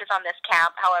focus on this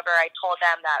camp. However, I told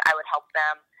them that I would help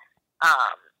them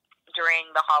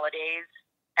during the holidays,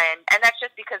 and that's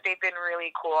just because they've been really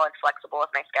cool and flexible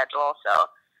with my schedule. So,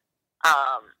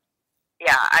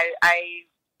 I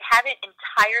haven't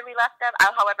entirely left them.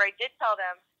 However, I did tell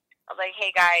them, I was like,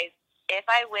 hey guys, if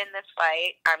I win this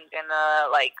fight, I'm gonna,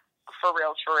 like, for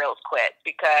reals quit,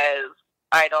 because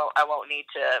I won't need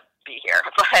to be here.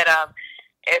 But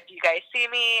if you guys see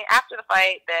me after the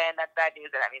fight, then that's bad news,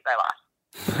 and that means I lost.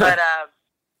 But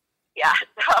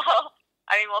so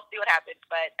I mean, we'll see what happens.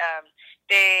 But I've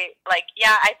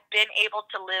been able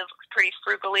to live pretty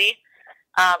frugally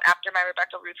after my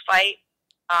Rebecca Ruth fight.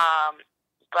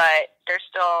 But I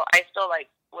still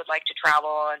would like to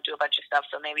travel and do a bunch of stuff.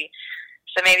 So maybe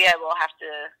I will have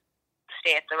to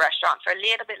stay at the restaurant for a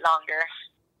little bit longer.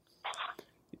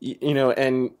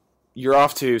 And you're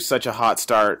off to such a hot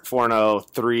start, 4-0,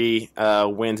 3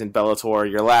 wins in Bellator,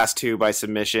 your last 2 by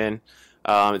submission.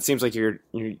 It seems like you're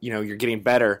getting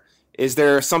better. Is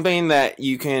there something that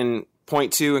you can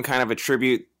point to and kind of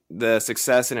attribute the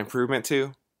success and improvement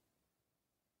to?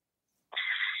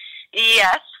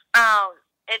 Yes.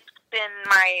 It's been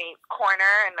my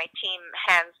corner and my team,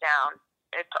 hands down.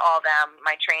 It's all them.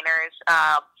 My trainers,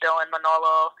 Bill and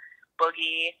Manolo,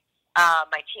 Boogie,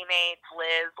 my teammates,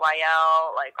 Liz,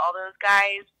 Lyell, like all those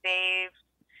guys, they've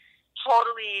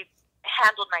totally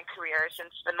handled my career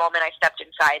since the moment I stepped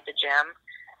inside the gym.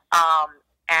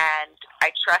 And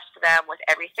I trust them with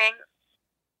everything.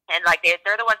 And like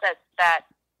they're the ones that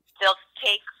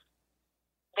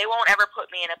they won't ever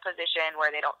put me in a position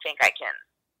where they don't think I can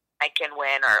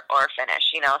win or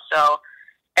finish, So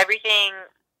everything,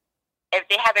 if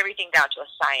they have everything down to a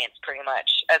science pretty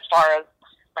much as far as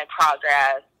my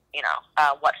progress,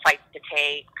 what fights to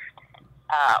take,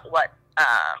 what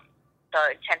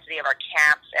the intensity of our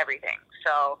camps, everything.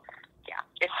 So yeah,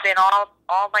 it's been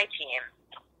all my team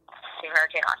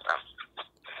Hurricane Awesome.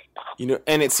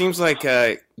 And it seems like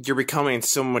you're becoming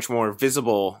so much more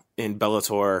visible in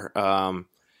Bellator.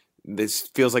 This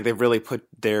feels like they've really put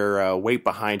their weight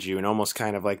behind you, and almost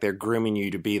kind of like they're grooming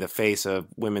you to be the face of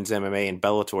women's MMA in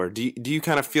Bellator. Do you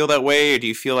kind of feel that way, or do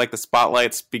you feel like the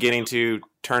spotlight's beginning to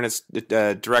turn its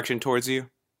direction towards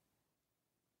you?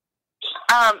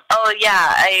 Oh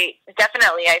yeah, I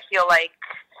feel like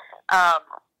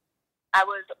I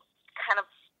was kind of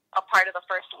a part of the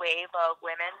first wave of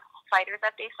women fighters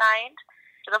that they signed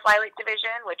to the flyweight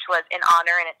division, which was an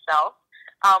honor in itself.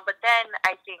 But then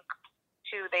I think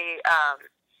too they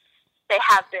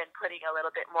have been putting a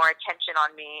little bit more attention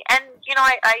on me, and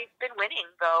I've been winning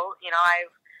though.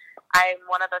 I'm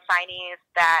one of the signees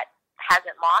that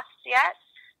hasn't lost yet.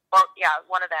 Or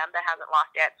one of them that hasn't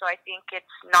lost yet. So I think it's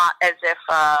not as if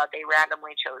they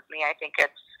randomly chose me. I think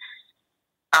it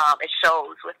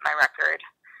shows with my record.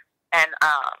 And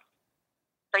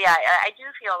so yeah, I do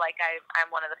feel like I'm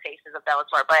one of the faces of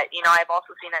Bellator. But I've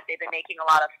also seen that they've been making a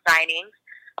lot of signings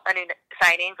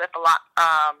with a lot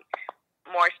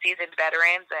more seasoned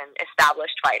veterans and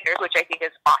established fighters, which I think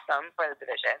is awesome for the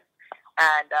division.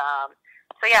 And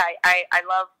so yeah, I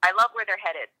love where they're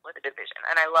headed with the division,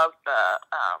 and I love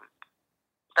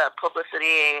the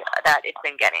publicity that it's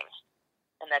been getting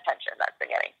and the attention that it's been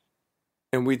getting.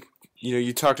 And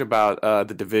you talked about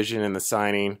the division and the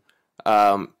signing.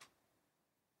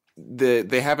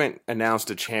 They haven't announced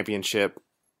a championship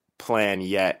plan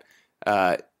yet.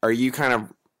 Do you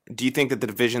think that the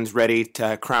division's ready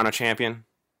to crown a champion?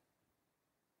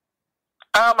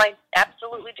 I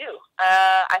absolutely do.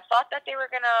 I thought that they were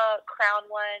going to crown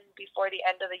one before the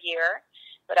end of the year,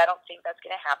 but I don't think that's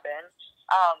going to happen.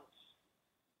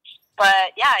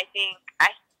 But yeah, I think I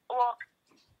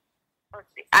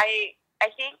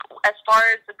think as far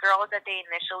as the girls that they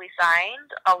initially signed,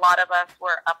 a lot of us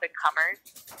were up and comers.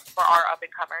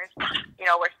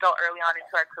 We're still early on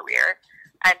into our career,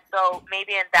 and so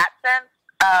maybe in that sense,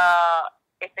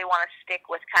 if they want to stick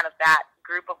with kind of that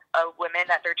group of women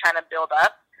that they're trying to build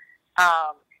up,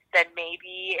 then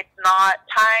maybe it's not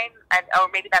time, or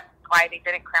maybe that's why they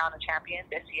didn't crown a champion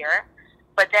this year.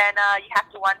 But then you have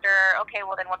to wonder, okay,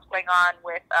 well then what's going on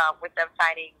with them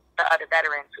signing the other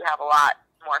veterans who have a lot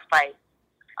more fights?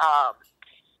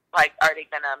 Are they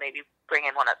gonna maybe bring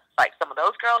in some of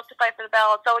those girls to fight for the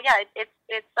belt? So yeah, it's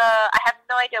I have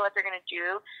no idea what they're gonna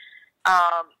do,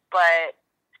 but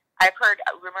I've heard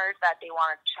rumors that they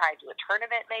want to try to do a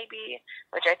tournament maybe,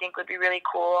 which I think would be really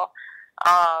cool.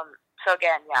 So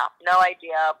again, yeah, no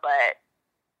idea, but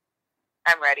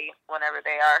I'm ready whenever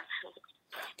they are.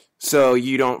 So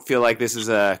you don't feel like this is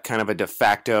a kind of a de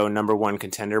facto number one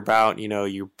contender bout?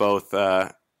 You both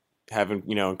having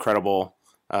incredible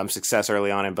success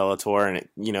early on in Bellator, and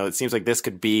it seems like this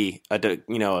could be a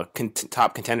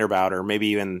top contender bout, or maybe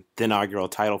even the inaugural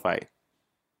title fight.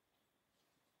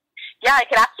 Yeah, I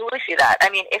could absolutely see that. I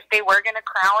mean, if they were going to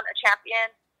crown a champion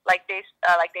like they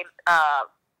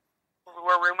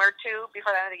were rumored to before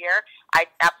the end of the year, I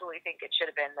absolutely think it should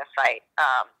have been this fight,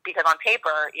 because on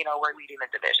paper, we're leading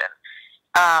the division.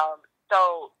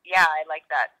 So yeah, I like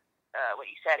that. What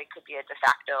you said, it could be a de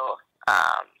facto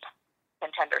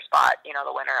contender spot.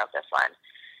 The winner of this one,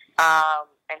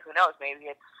 and who knows? Maybe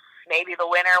the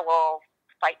winner will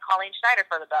fight Colleen Schneider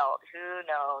for the belt. Who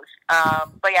knows?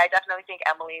 But yeah, I definitely think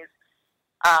Emily's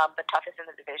the toughest in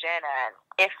the division, and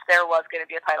if there was going to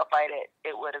be a title fight,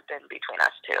 it would have been between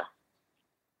us two.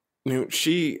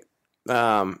 She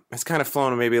has kind of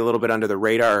flown maybe a little bit under the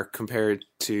radar compared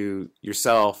to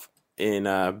yourself in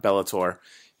Bellator.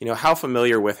 How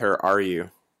familiar with her are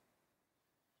you?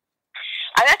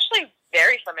 I'm actually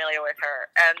very familiar with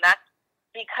her, and that's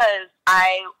because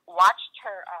I watched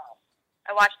her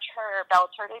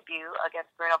Bellator debut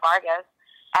against Bruno Vargas,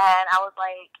 and I was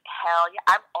like, hell yeah,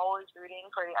 I'm always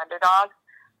rooting for the underdogs,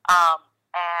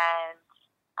 and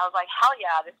I was like, hell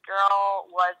yeah, this girl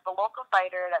was the local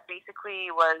fighter that basically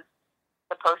was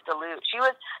supposed to lose. She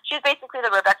was basically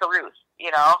the Rebecca Ruth,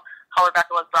 how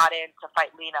Rebecca was brought in to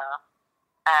fight Lena,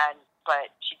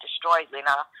 but she destroyed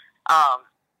Lena.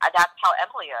 That's how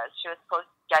Emily is.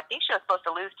 I think she was supposed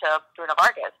to lose to Bruno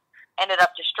Vargas. Ended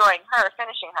up destroying her,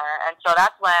 finishing her, and so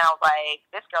that's when I was like,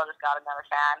 this girl just got another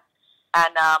fan.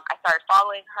 And I started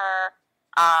following her.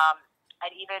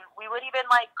 We would even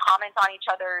comment on each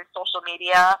other's social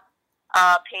media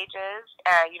pages.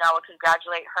 I would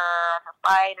congratulate her on her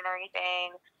fight and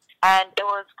everything. And it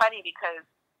was funny because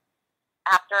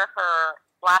after her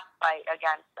last fight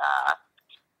against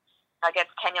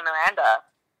Kenya Miranda,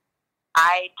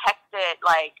 I texted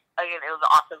again, it was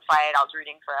an awesome fight. I was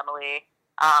rooting for Emily.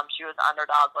 She was the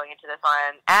underdog going into this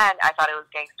one, and I thought it was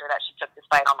gangster that she took this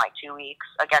fight on 2 weeks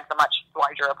against a much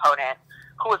larger opponent,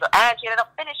 and she ended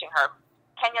up finishing her.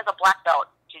 Kenya's a black belt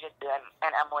jiu-jitsu,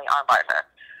 and Emily armbarred her.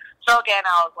 So again,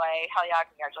 I was like, hell yeah,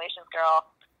 congratulations, girl.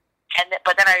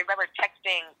 But then I remember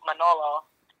texting Manolo,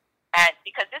 and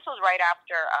because this was right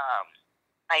after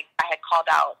I had called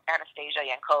out Anastasia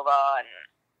Yankova and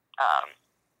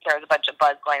there was a bunch of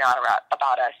buzz going on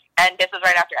about us. And this was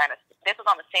right after this was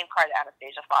on the same card that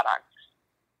Anastasia fought on.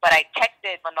 But I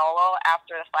texted Manolo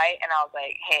after the fight, and I was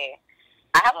like, hey,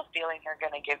 I have a feeling they're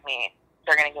going to give me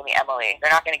Emily.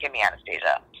 They're not going to give me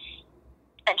Anastasia.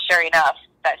 And sure enough,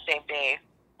 that same day,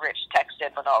 Rich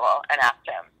texted Manolo and asked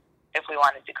him if we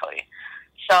wanted Ducote.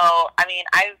 So, I mean,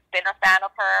 I've been a fan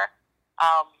of her.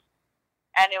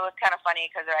 And it was kind of funny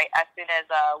because as soon as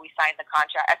we signed the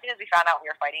contract, as soon as we found out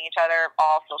we were fighting each other,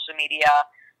 all social media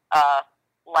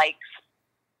likes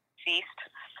ceased.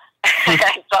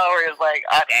 So we was like,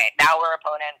 okay, now we're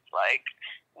opponents. Like,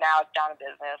 now it's down to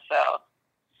business. So,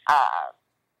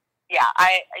 yeah,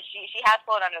 she has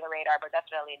flown under the radar, but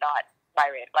definitely not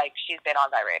my radar. Like, she's been on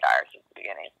my radar since the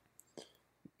beginning.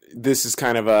 This is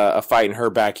kind of a fight in her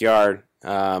backyard.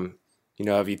 You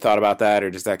know, have you thought about that,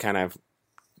 or does that kind of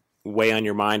weigh on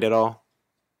your mind at all?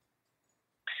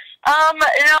 No,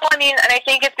 I mean, and I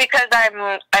think it's because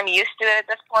I'm used to it at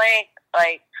this point.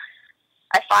 Like,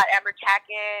 I fought Amber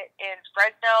Tackett in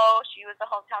Fresno. She was the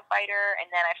hometown fighter.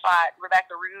 And then I fought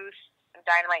Rebecca Roos in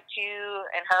Dynamite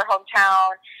 2 in her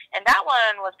hometown. And that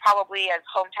one was probably as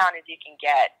hometown as you can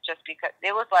get, just because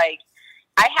it was like,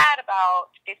 I had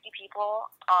about 50 people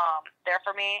there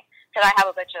for me, because I have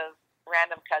a bunch of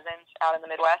random cousins out in the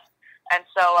Midwest. And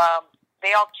so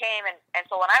they all came, and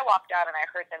so when I walked out and I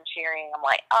heard them cheering, I'm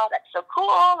like, oh, that's so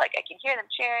cool. Like, I can hear them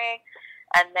cheering.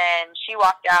 And then she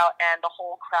walked out, and the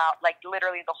whole crowd, like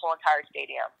literally the whole entire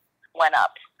stadium, went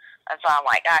up. And so I'm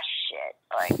like, ah, shit.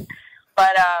 Like,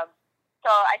 but so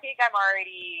I think I'm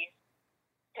already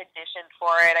conditioned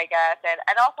for it, I guess.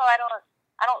 And also I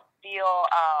don't feel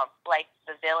like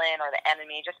the villain or the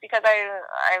enemy, just because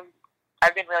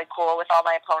I've been really cool with all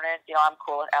my opponents. You know, I'm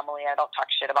cool with Emily. I don't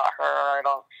talk shit about her. I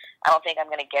don't think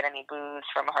I'm gonna get any boos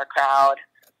from her crowd.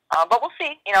 But we'll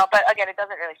see. You know, but again, it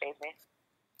doesn't really faze me.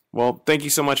 Well, thank you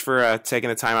so much for taking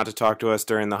the time out to talk to us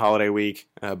during the holiday week.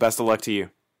 Best of luck to you.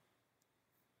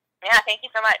 Yeah, thank you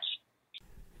so much.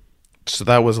 So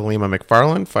that was Alima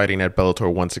McFarland fighting at Bellator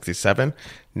 167.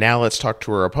 Now let's talk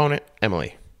to her opponent,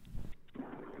 Emily.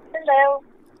 Hello.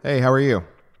 Hey, how are you?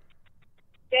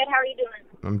 Good. How are you doing?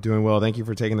 I'm doing well. Thank you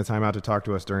for taking the time out to talk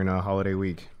to us during a holiday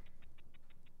week.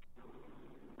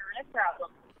 Not a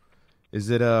problem. Is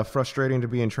it frustrating to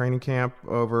be in training camp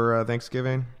over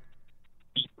Thanksgiving?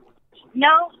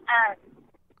 No,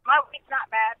 my week's not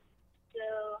bad, so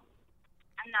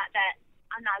I'm not that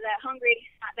hungry,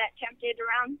 not that tempted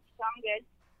around, so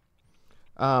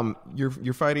I'm good.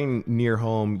 You're fighting near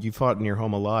home. You fought near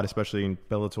home a lot, especially in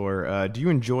Bellator. Do you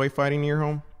enjoy fighting near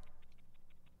home?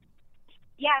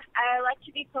 Yeah, I like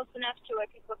to be close enough to where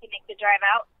people can make the drive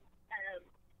out.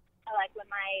 I like when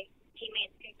my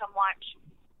teammates can come watch.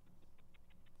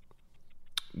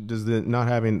 Does not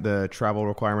having the travel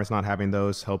requirements, not having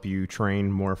those, help you train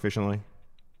more efficiently?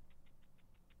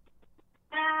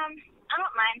 I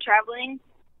don't mind traveling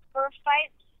for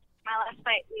fights. My last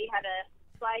fight, we had a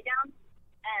fly down,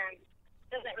 and it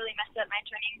doesn't really mess up my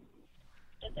training.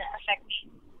 It doesn't affect me.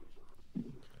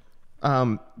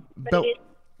 But it is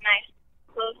nice,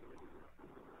 close.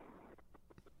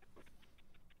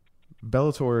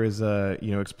 Bellator is,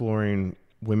 exploring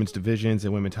women's divisions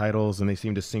and women's titles, and they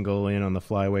seem to single in on the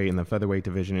flyweight and the featherweight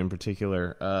division in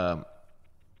particular.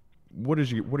 What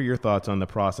are your thoughts on the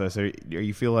process? Are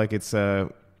you feel like it's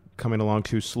coming along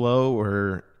too slow,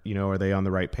 or are they on the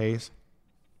right pace?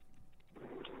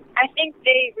 I think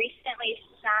they recently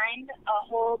signed a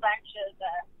whole bunch of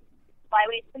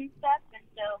flyweights and stuff, and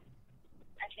so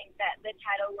I think that the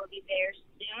title will be there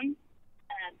soon,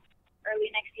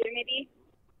 early next year maybe,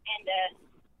 and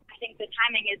I think the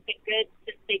timing has been good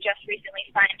since they just recently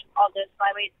signed all those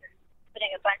flyweights and putting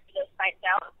a bunch of those fights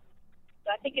out. So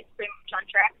I think it's pretty much on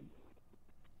track.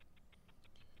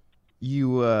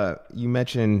 You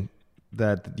mentioned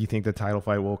that you think the title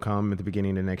fight will come at the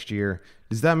beginning of next year.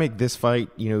 Does that make this fight,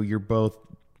 you're both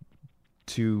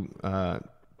two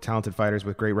talented fighters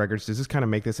with great records, does this kind of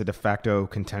make this a de facto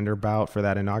contender bout for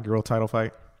that inaugural title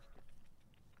fight?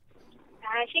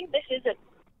 I think this is a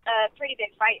pretty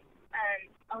big fight.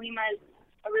 Alima is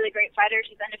a really great fighter.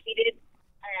 She's undefeated.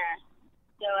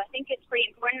 So I think it's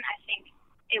pretty important. I think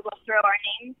it will throw our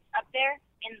names up there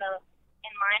in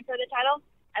line for the title.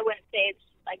 I wouldn't say it's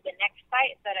like the next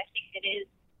fight, but I think it is,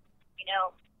 in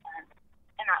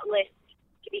that list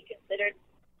to be considered.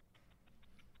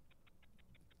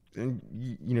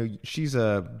 And, she's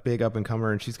a big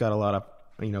up-and-comer, and she's got a lot of,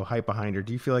 hype behind her.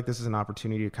 Do you feel like this is an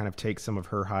opportunity to kind of take some of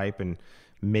her hype and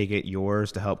make it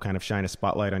yours to help kind of shine a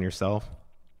spotlight on yourself?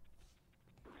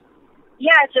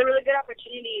 Yeah, it's a really good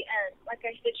opportunity. And like I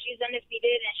said, she's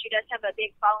undefeated, and she does have a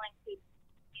big following.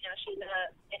 She's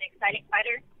an exciting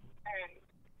fighter.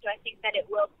 So I think that it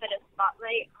will put a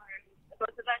spotlight on the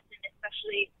both of us, and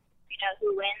especially,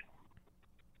 who wins.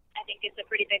 I think it's a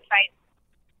pretty big fight.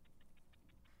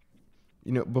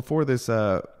 Before this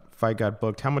fight got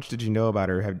booked, how much did you know about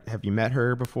her? Have you met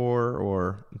her before,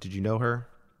 or did you know her?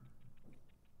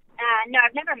 No,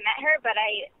 I've never met her, but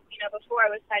before I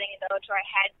was fighting in Bellator, I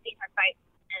had seen her fight,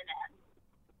 and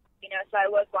so I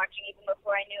was watching even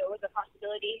before I knew it was a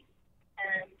possibility.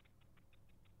 I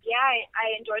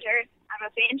enjoyed her. I'm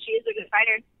a fan. She is a good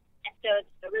fighter, and so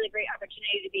it's a really great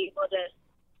opportunity to be able to,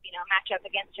 match up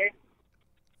against her.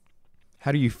 How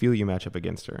do you feel you match up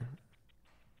against her?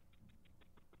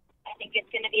 I think it's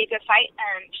going to be a good fight.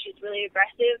 She's really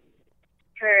aggressive.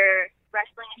 Her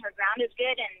wrestling and her ground is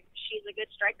good, and she's a good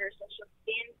striker, so she'll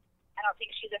stand. I don't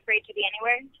think she's afraid to be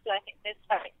anywhere, so I think this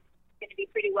fight is going to be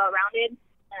pretty well-rounded.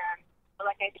 But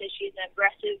like I said, she's an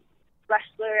aggressive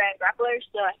wrestler and grappler,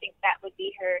 so I think that would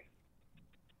be her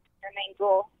main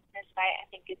goal in this fight. I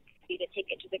think is to be to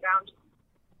take it to the ground.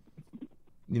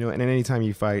 And any time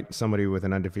you fight somebody with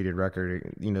an undefeated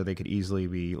record, they could easily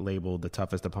be labeled the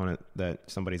toughest opponent that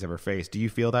somebody's ever faced. Do you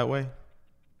feel that way?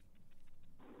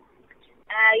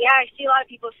 I see a lot of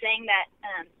people saying that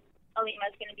Alima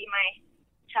is going to be my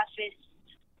toughest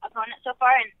opponent so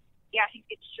far, and I think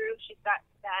it's true. She's got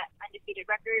that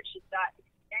undefeated record. She's got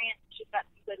experience. She's got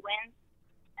some good wins.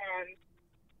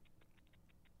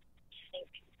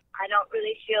 I don't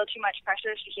really feel too much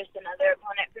pressure. She's just another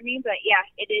opponent for me. But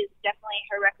it is definitely,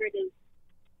 her record is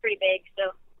pretty big,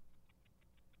 so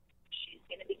she's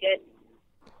going to be good.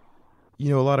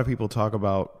 A lot of people talk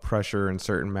about pressure in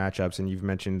certain matchups, and you've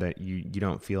mentioned that you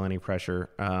don't feel any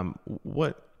pressure.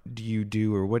 What do you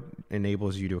do, or what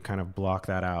enables you to kind of block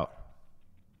that out?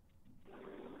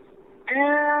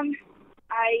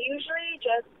 I usually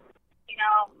just,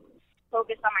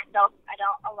 focus on myself. I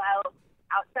don't allow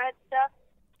outside stuff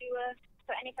to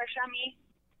put any pressure on me.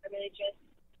 I really just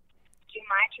do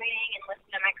my training and listen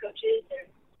to my coaches, and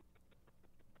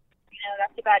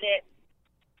that's about it.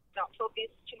 Don't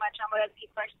focus too much on what other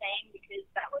people are saying, because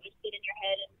that will just sit in your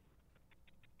head, and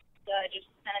so just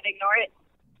kind of ignore it.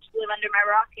 Just live under my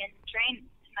rock and train,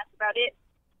 and that's about it.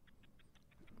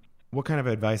 What kind of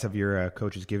advice have your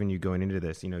coaches given you going into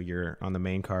this? You're on the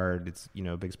main card. It's,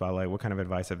 a big spotlight. What kind of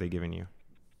advice have they given you?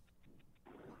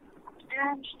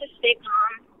 Just to stay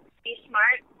calm, be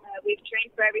smart. We've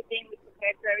trained for everything. We've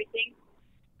prepared for everything.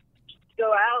 Just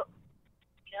go out,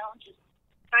 just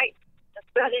fight. That's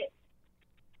about it.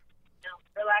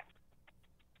 Relax.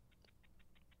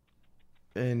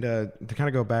 And to kind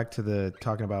of go back to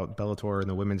talking about Bellator and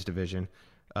the women's division,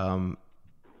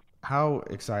 how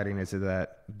exciting is it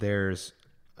that there's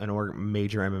a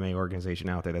major MMA organization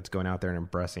out there that's going out there and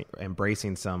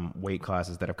embracing some weight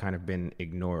classes that have kind of been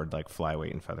ignored, like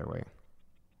flyweight and featherweight?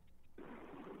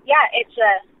 Yeah, it's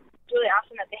really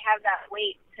awesome that they have that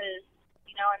weight, because,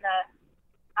 in the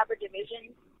upper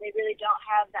division, they really don't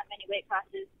have that many weight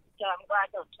classes. So I'm glad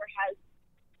Bellator has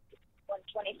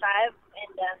 125,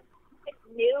 and it's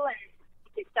new and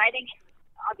it's exciting, and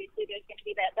obviously there's going to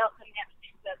be that belt coming up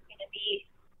soon, so it's going to be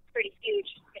pretty huge.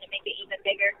 It's going to make it even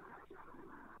bigger.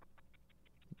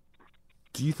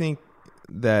 Do you think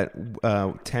that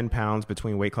 10 pounds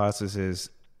between weight classes is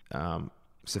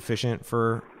sufficient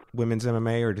for women's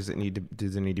MMA, or does it need to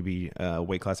be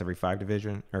weight class every 5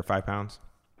 pounds?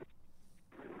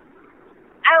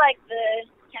 I like the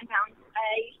 10 pounds.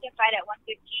 I used to fight at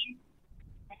 115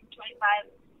 and 25.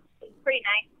 It was pretty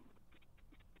nice.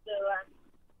 So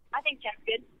I think 10's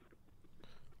good.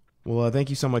 Well, thank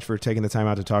you so much for taking the time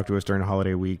out to talk to us during the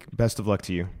holiday week. Best of luck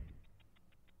to you.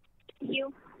 Thank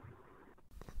you.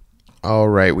 All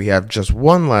right, we have just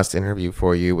one last interview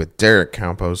for you with Derek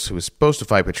Campos, who was supposed to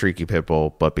fight Patricky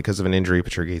Pitbull, but because of an injury,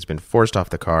 Patricky has been forced off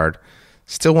the card.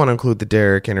 Still want to include the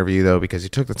Derek interview, though, because he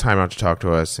took the time out to talk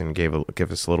to us and give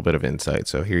us a little bit of insight.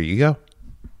 So here you go.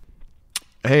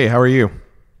 Hey, how are you?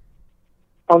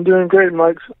 I'm doing great,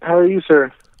 Mike. How are you,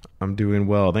 sir? I'm doing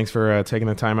well. Thanks for taking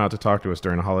the time out to talk to us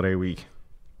during the holiday week.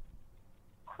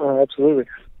 Absolutely.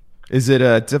 Is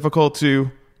it difficult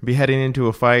to be heading into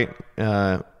a fight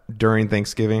during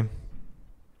Thanksgiving?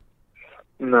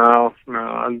 No.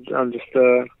 I'm just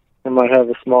I might have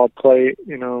a small plate,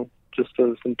 just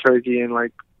some turkey and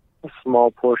like a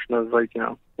small portion of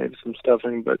maybe some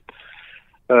stuffing. But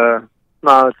no,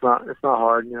 it's not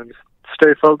hard. Just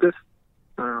stay focused,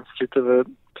 stick to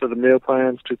the meal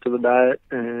plan, stick to the diet,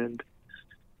 and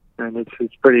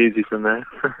it's pretty easy from there.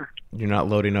 You're not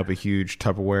loading up a huge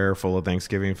Tupperware full of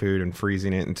Thanksgiving food and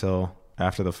freezing it until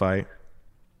after the fight?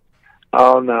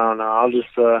 Oh no! I'll just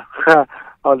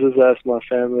ask my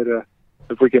family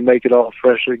if we can make it all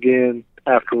fresh again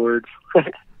afterwards.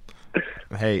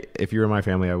 Hey, if you were my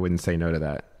family, I wouldn't say no to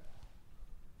that.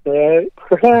 Right.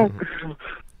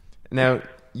 Now,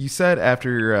 you said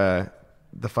after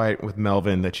the fight with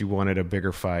Melvin that you wanted a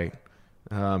bigger fight.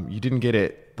 You didn't get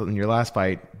it in your last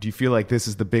fight. Do you feel like this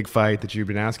is the big fight that you've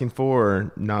been asking for,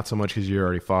 or not so much because you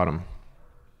already fought him?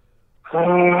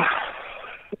 I'm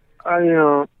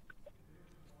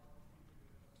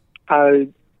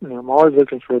always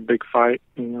looking for a big fight.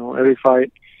 Every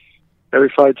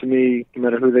fight to me, no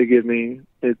matter who they give me,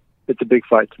 it's a big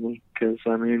fight to me. Because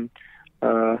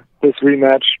this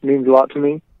rematch means a lot to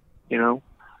me,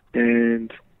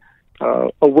 and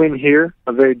a win here,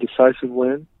 a very decisive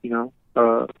win,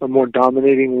 a more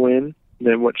dominating win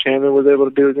than what Chandler was able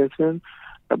to do against him.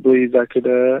 I believe that could,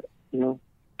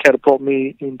 catapult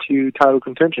me into title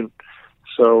contention.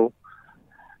 So,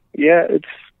 yeah,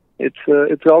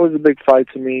 it's always a big fight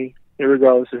to me,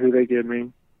 regardless of who they give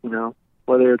me.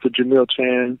 Whether it's a Jamil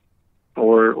Chan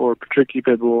or Patricky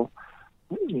Pitbull,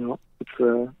 I'm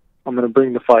going to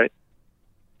bring the fight.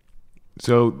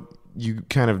 So you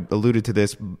kind of alluded to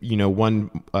this.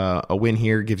 A win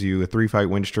here gives you a 3-fight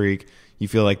win streak. You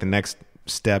feel like the next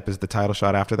step is the title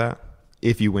shot after that,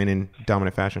 if you win in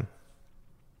dominant fashion?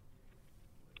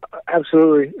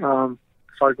 Absolutely.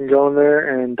 If I can go in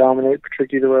there and dominate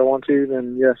Patricky the way I want to,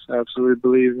 then yes, I absolutely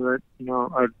believe that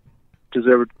I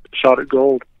deserve a shot at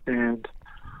gold. And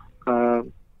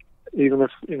even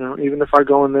if I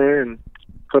go in there and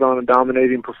put on a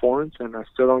dominating performance and I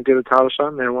still don't get a title shot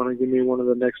and they want to give me one of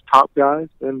the next top guys,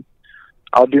 then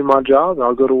I'll do my job.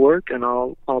 I'll go to work and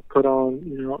I'll put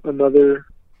on another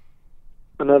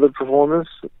performance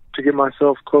to get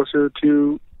myself closer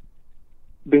to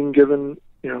being given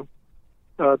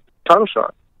a title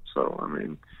shot. So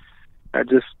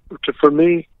for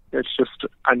me, it's just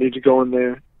I need to go in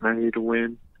there and I need to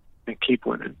win and keep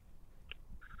winning.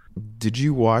 Did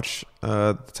you watch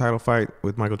the title fight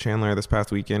with Michael Chandler this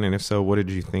past weekend? And if so, what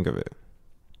did you think of it?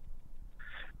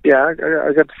 Yeah,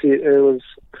 I got to see it. It was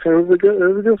a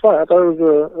good fight. I thought it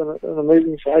was an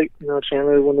amazing fight.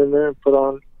 Chandler went in there and put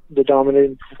on the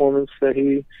dominating performance that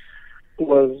he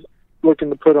was looking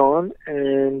to put on,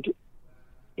 and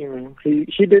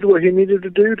he did what he needed to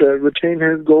do to retain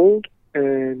his gold,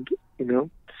 and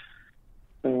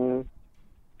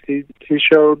he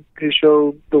showed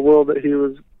the world that he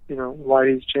was why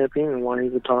he's champion and why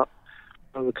he's one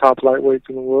of the top lightweights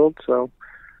in the world. So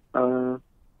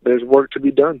there's work to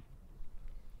be done.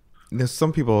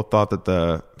 Some people thought that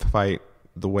the fight,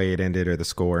 the way it ended or the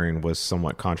scoring, was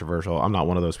somewhat controversial. I'm not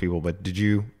one of those people, but did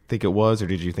you think it was, or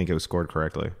did you think it was scored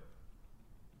correctly?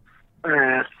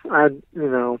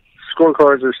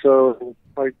 Scorecards are so,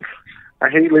 I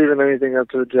hate leaving anything up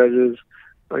to the judges,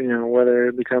 whether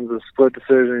it becomes a split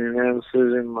decision, unanimous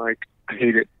decision, I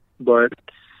hate it. But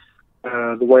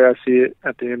the way I see it,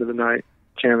 at the end of the night,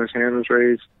 Chandler's hand was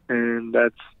raised, and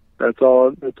that's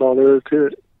all there is to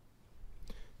it.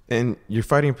 And you're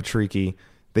fighting Patricky.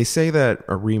 They say that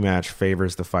a rematch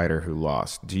favors the fighter who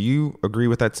lost. Do you agree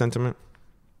with that sentiment?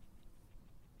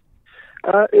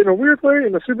 In a weird way,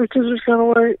 in a superstitious kind of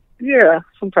way, yeah,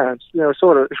 sometimes,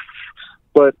 sort of.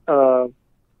 But for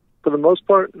the most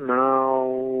part,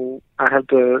 no. I have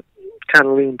to kind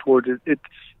of lean towards it.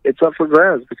 It's up for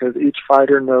grabs because each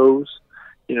fighter knows,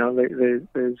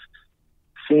 they've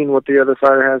seen what the other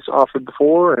fighter has offered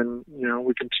before, and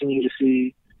we continue to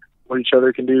see what each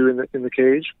other can do in the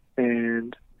cage.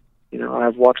 And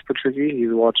I've watched Patricky,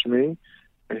 he's watched me,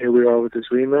 and here we are with this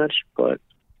rematch. But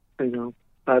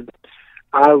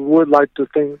I would like to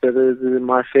think that it is in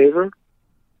my favor,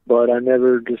 but I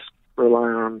never just rely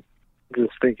on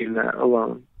just thinking that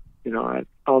alone.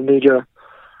 I'll need to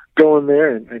go in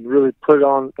there and really put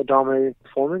on a dominating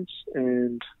performance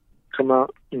and come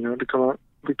out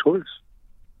victorious.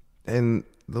 And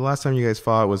the last time you guys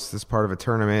fought was this part of a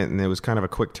tournament, and it was kind of a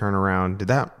quick turnaround. Did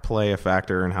that play a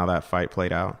factor in how that fight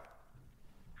played out?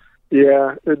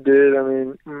 Yeah, it did.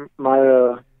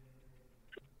 My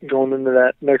going into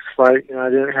that next fight, I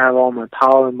didn't have all my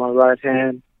power in my right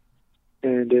hand,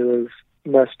 and it was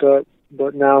messed up.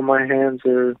 But now my hands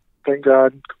are, thank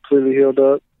God, completely healed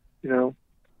up.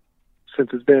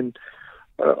 Since it's been,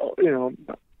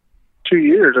 2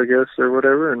 years, I guess, or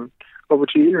whatever, and over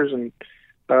 2 years. And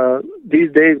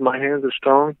these days, my hands are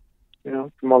strong,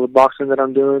 from all the boxing that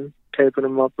I'm doing, taping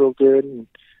them up real good. And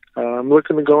I'm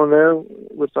looking to go in there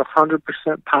with 100%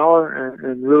 power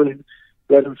and really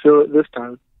let him feel it this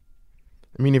time.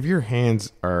 If your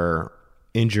hands are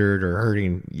injured or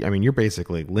hurting, you're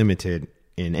basically limited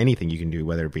in anything you can do,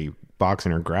 whether it be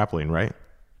boxing or grappling, right?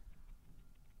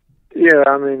 Yeah,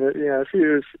 if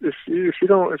you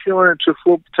don't reach your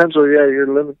full potential, yeah, you're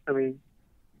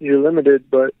limited.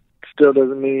 But still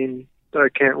doesn't mean that I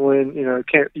can't win.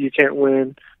 You can't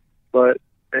win, but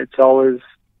it's always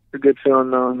a good feeling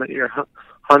knowing that you're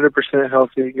 100%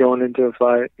 healthy going into a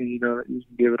fight, and you know that you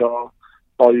can give it all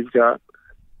you've got.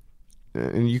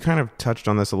 And you kind of touched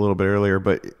on this a little bit earlier,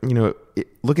 but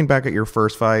looking back at your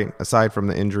first fight, aside from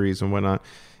the injuries and whatnot,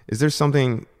 is there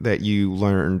something that you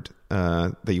learned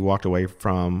that you walked away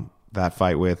from that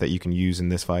fight with that you can use in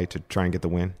this fight to try and get the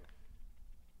win?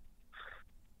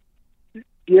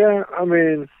 Yeah, I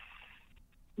mean,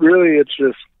 really, it's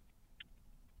just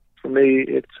for me.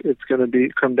 It's going to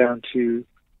come down to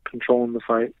controlling the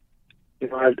fight.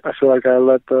 I feel like I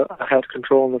had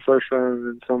control in the first round,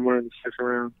 and somewhere in the second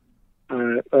round,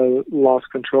 I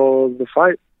lost control of the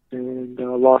fight and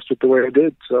lost it the way I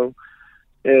did. So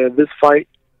this fight,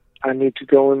 I need to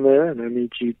go in there and I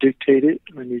need to dictate it.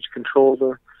 I need to control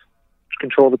the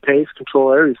pace,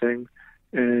 control everything,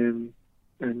 and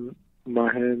in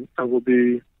my hand, I will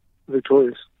be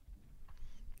victorious.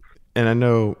 And I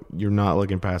know you're not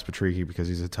looking past Patricky because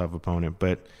he's a tough opponent,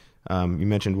 but you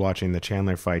mentioned watching the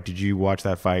Chandler fight. Did you watch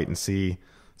that fight and see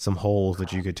some holes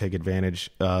that you could take advantage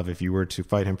of if you were to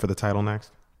fight him for the title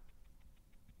next?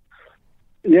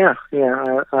 Yeah.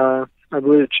 I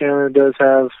believe Chandler does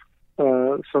have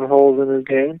some holes in his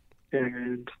game,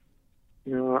 and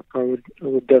I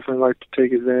would definitely like to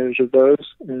take advantage of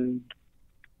those. And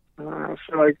I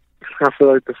feel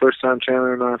like the first time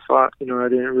Chandler and I fought, I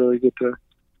didn't really get to.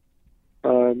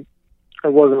 I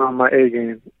wasn't on my A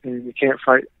game, and you can't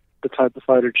fight the type of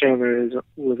fighter Chandler is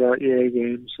without your A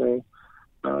game. So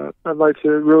I'd like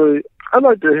to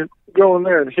go in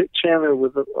there and hit Chandler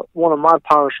with one of my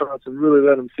power shots and really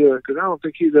let him feel it, because I don't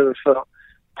think he's ever felt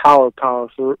power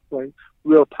for like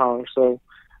real power. So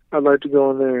I'd like to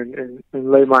go in there and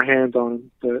lay my hands on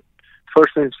him. But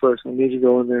first things first, I need to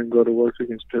go in there and go to work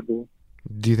against Pitbull.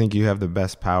 Do you think you have the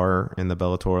best power in the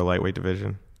Bellator lightweight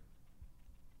division?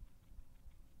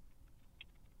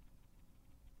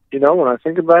 When I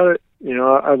think about it,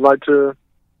 I'd like to.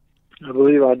 I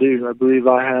believe I do. I believe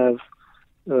I have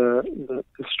the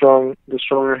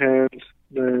stronger hands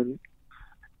than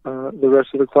the rest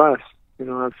of the class.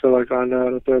 I feel like I know how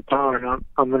to throw power, and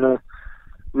I'm going to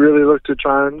really look to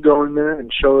try and go in there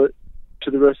and show it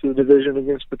to the rest of the division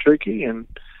against Patricky, and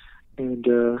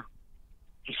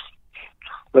just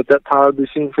let that power be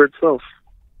seen for itself.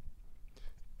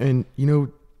 And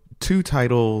 2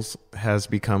 titles has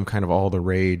become kind of all the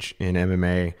rage in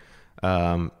MMA.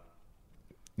 And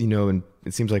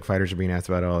it seems like fighters are being asked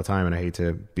about it all the time, and I hate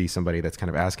to be somebody that's kind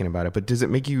of asking about it, but does it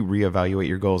make you reevaluate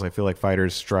your goals? I feel like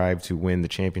fighters strive to win the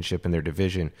championship in their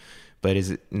division, but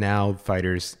is it now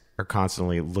fighters are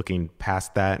constantly looking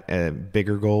past that at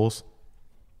bigger goals?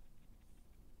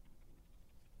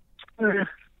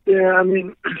 Yeah, I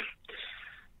mean,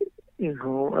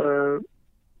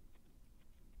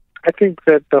 I think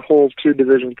that the whole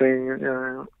 2-division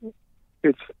thing,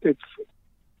 it's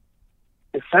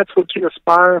if that's what you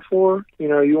aspire for,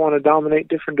 you want to dominate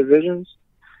different divisions,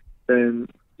 then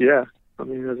yeah, I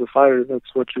mean, as a fighter,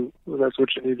 that's what you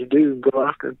need to do and go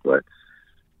after. But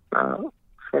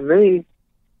for me,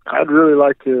 I'd really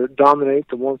like to dominate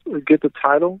get the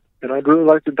title, and I'd really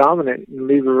like to dominate and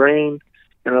leave a reign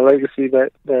and a legacy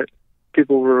that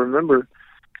people will remember,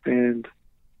 and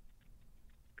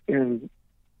do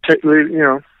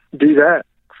that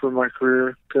for my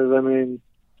career. Because I mean,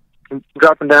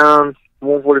 dropping down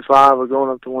 145 or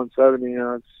going up to 170,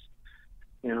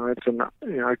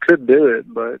 I could do it,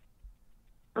 but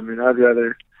I mean, I'd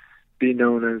rather be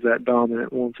known as that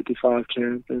dominant 155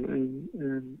 champ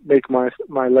and make my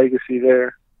legacy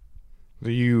there.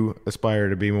 Do you aspire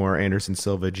to be more Anderson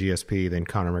Silva GSP than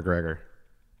Conor McGregor?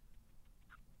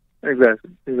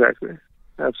 Exactly.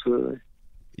 Absolutely.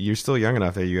 You're still young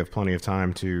enough that you have plenty of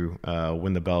time to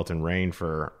win the belt and reign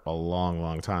for a long,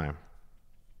 long time.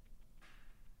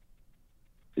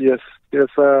 Yes.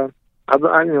 I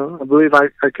believe I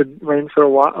could reign for a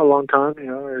long time.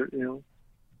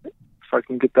 If I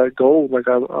can get that goal like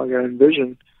I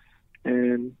envision,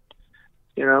 and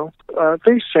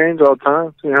things change all the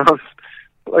time.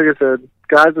 Like I said,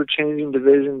 guys are changing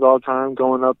divisions all the time,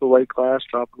 going up a weight class,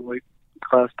 dropping a weight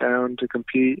class down to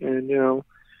compete, and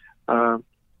I'm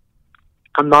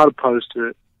not opposed to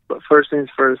it. But first things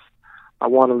first, I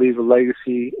want to leave a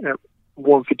legacy at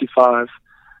 155,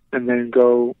 and then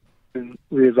go and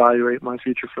reevaluate my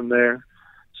future from there.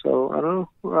 So I don't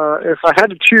know. If I had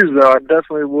to choose, though, I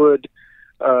definitely would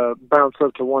bounce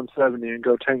up to 170 and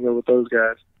go tango with those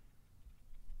guys.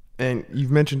 And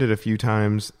you've mentioned it a few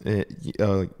times.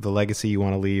 The legacy you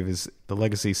want to leave, is the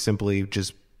legacy simply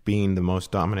just being the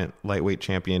most dominant lightweight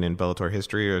champion in Bellator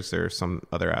history, or is there some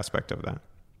other aspect of that?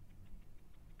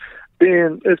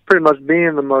 it's pretty much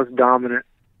being the most dominant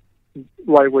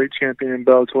lightweight champion in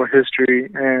Bellator history,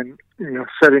 and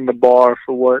setting the bar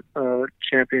for what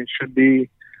champions should be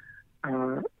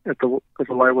at the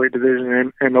lightweight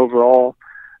division and overall.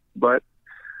 But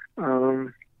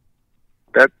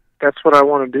that's what I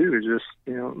want to do, is just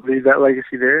leave that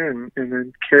legacy there, and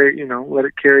then carry let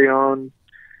it carry on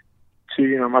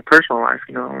to my personal life.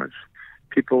 It's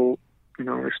people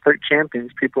respect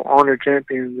champions, people honor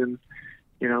champions, and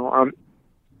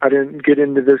I didn't get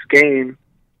into this game,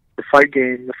 the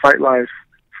fight life,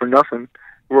 for nothing.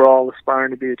 We're all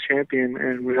aspiring to be a champion,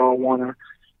 and we all want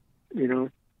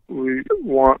to, we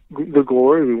want the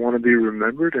glory. We want to be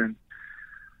remembered, and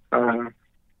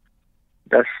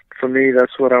for me,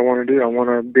 that's what I want to do. I want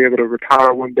to be able to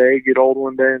retire one day, get old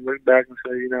one day, and look back and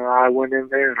say, I went in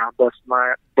there and I busted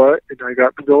my butt and I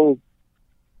got the gold.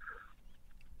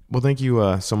 Well, thank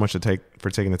you so much for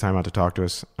taking the time out to talk to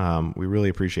us. We really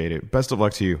appreciate it. Best of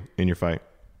luck to you in your fight.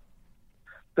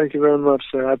 Thank you very much,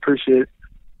 sir. I appreciate it.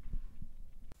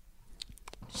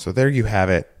 So there you have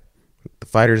it. The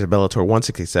fighters of Bellator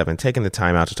 167 taking the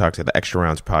time out to talk to the Extra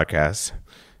Rounds podcast.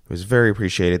 It was very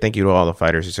appreciated. Thank you to all the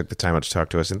fighters who took the time out to talk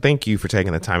to us, and thank you for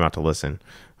taking the time out to listen.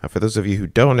 For those of you who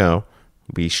don't know,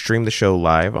 we stream the show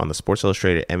live on the Sports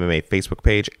Illustrated MMA Facebook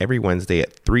page every Wednesday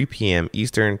at 3 p.m.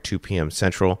 Eastern, 2 p.m.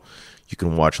 Central. You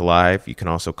can watch live. You can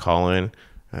also call in,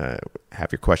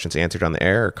 have your questions answered on the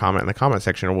air, or comment in the comment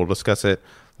section, and we'll discuss it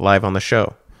live on the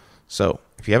show. So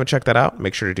if you haven't checked that out,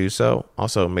 make sure to do so.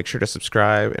 Also, make sure to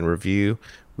subscribe and review.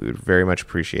 We would very much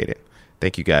appreciate it.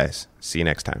 Thank you, guys. See you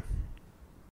next time.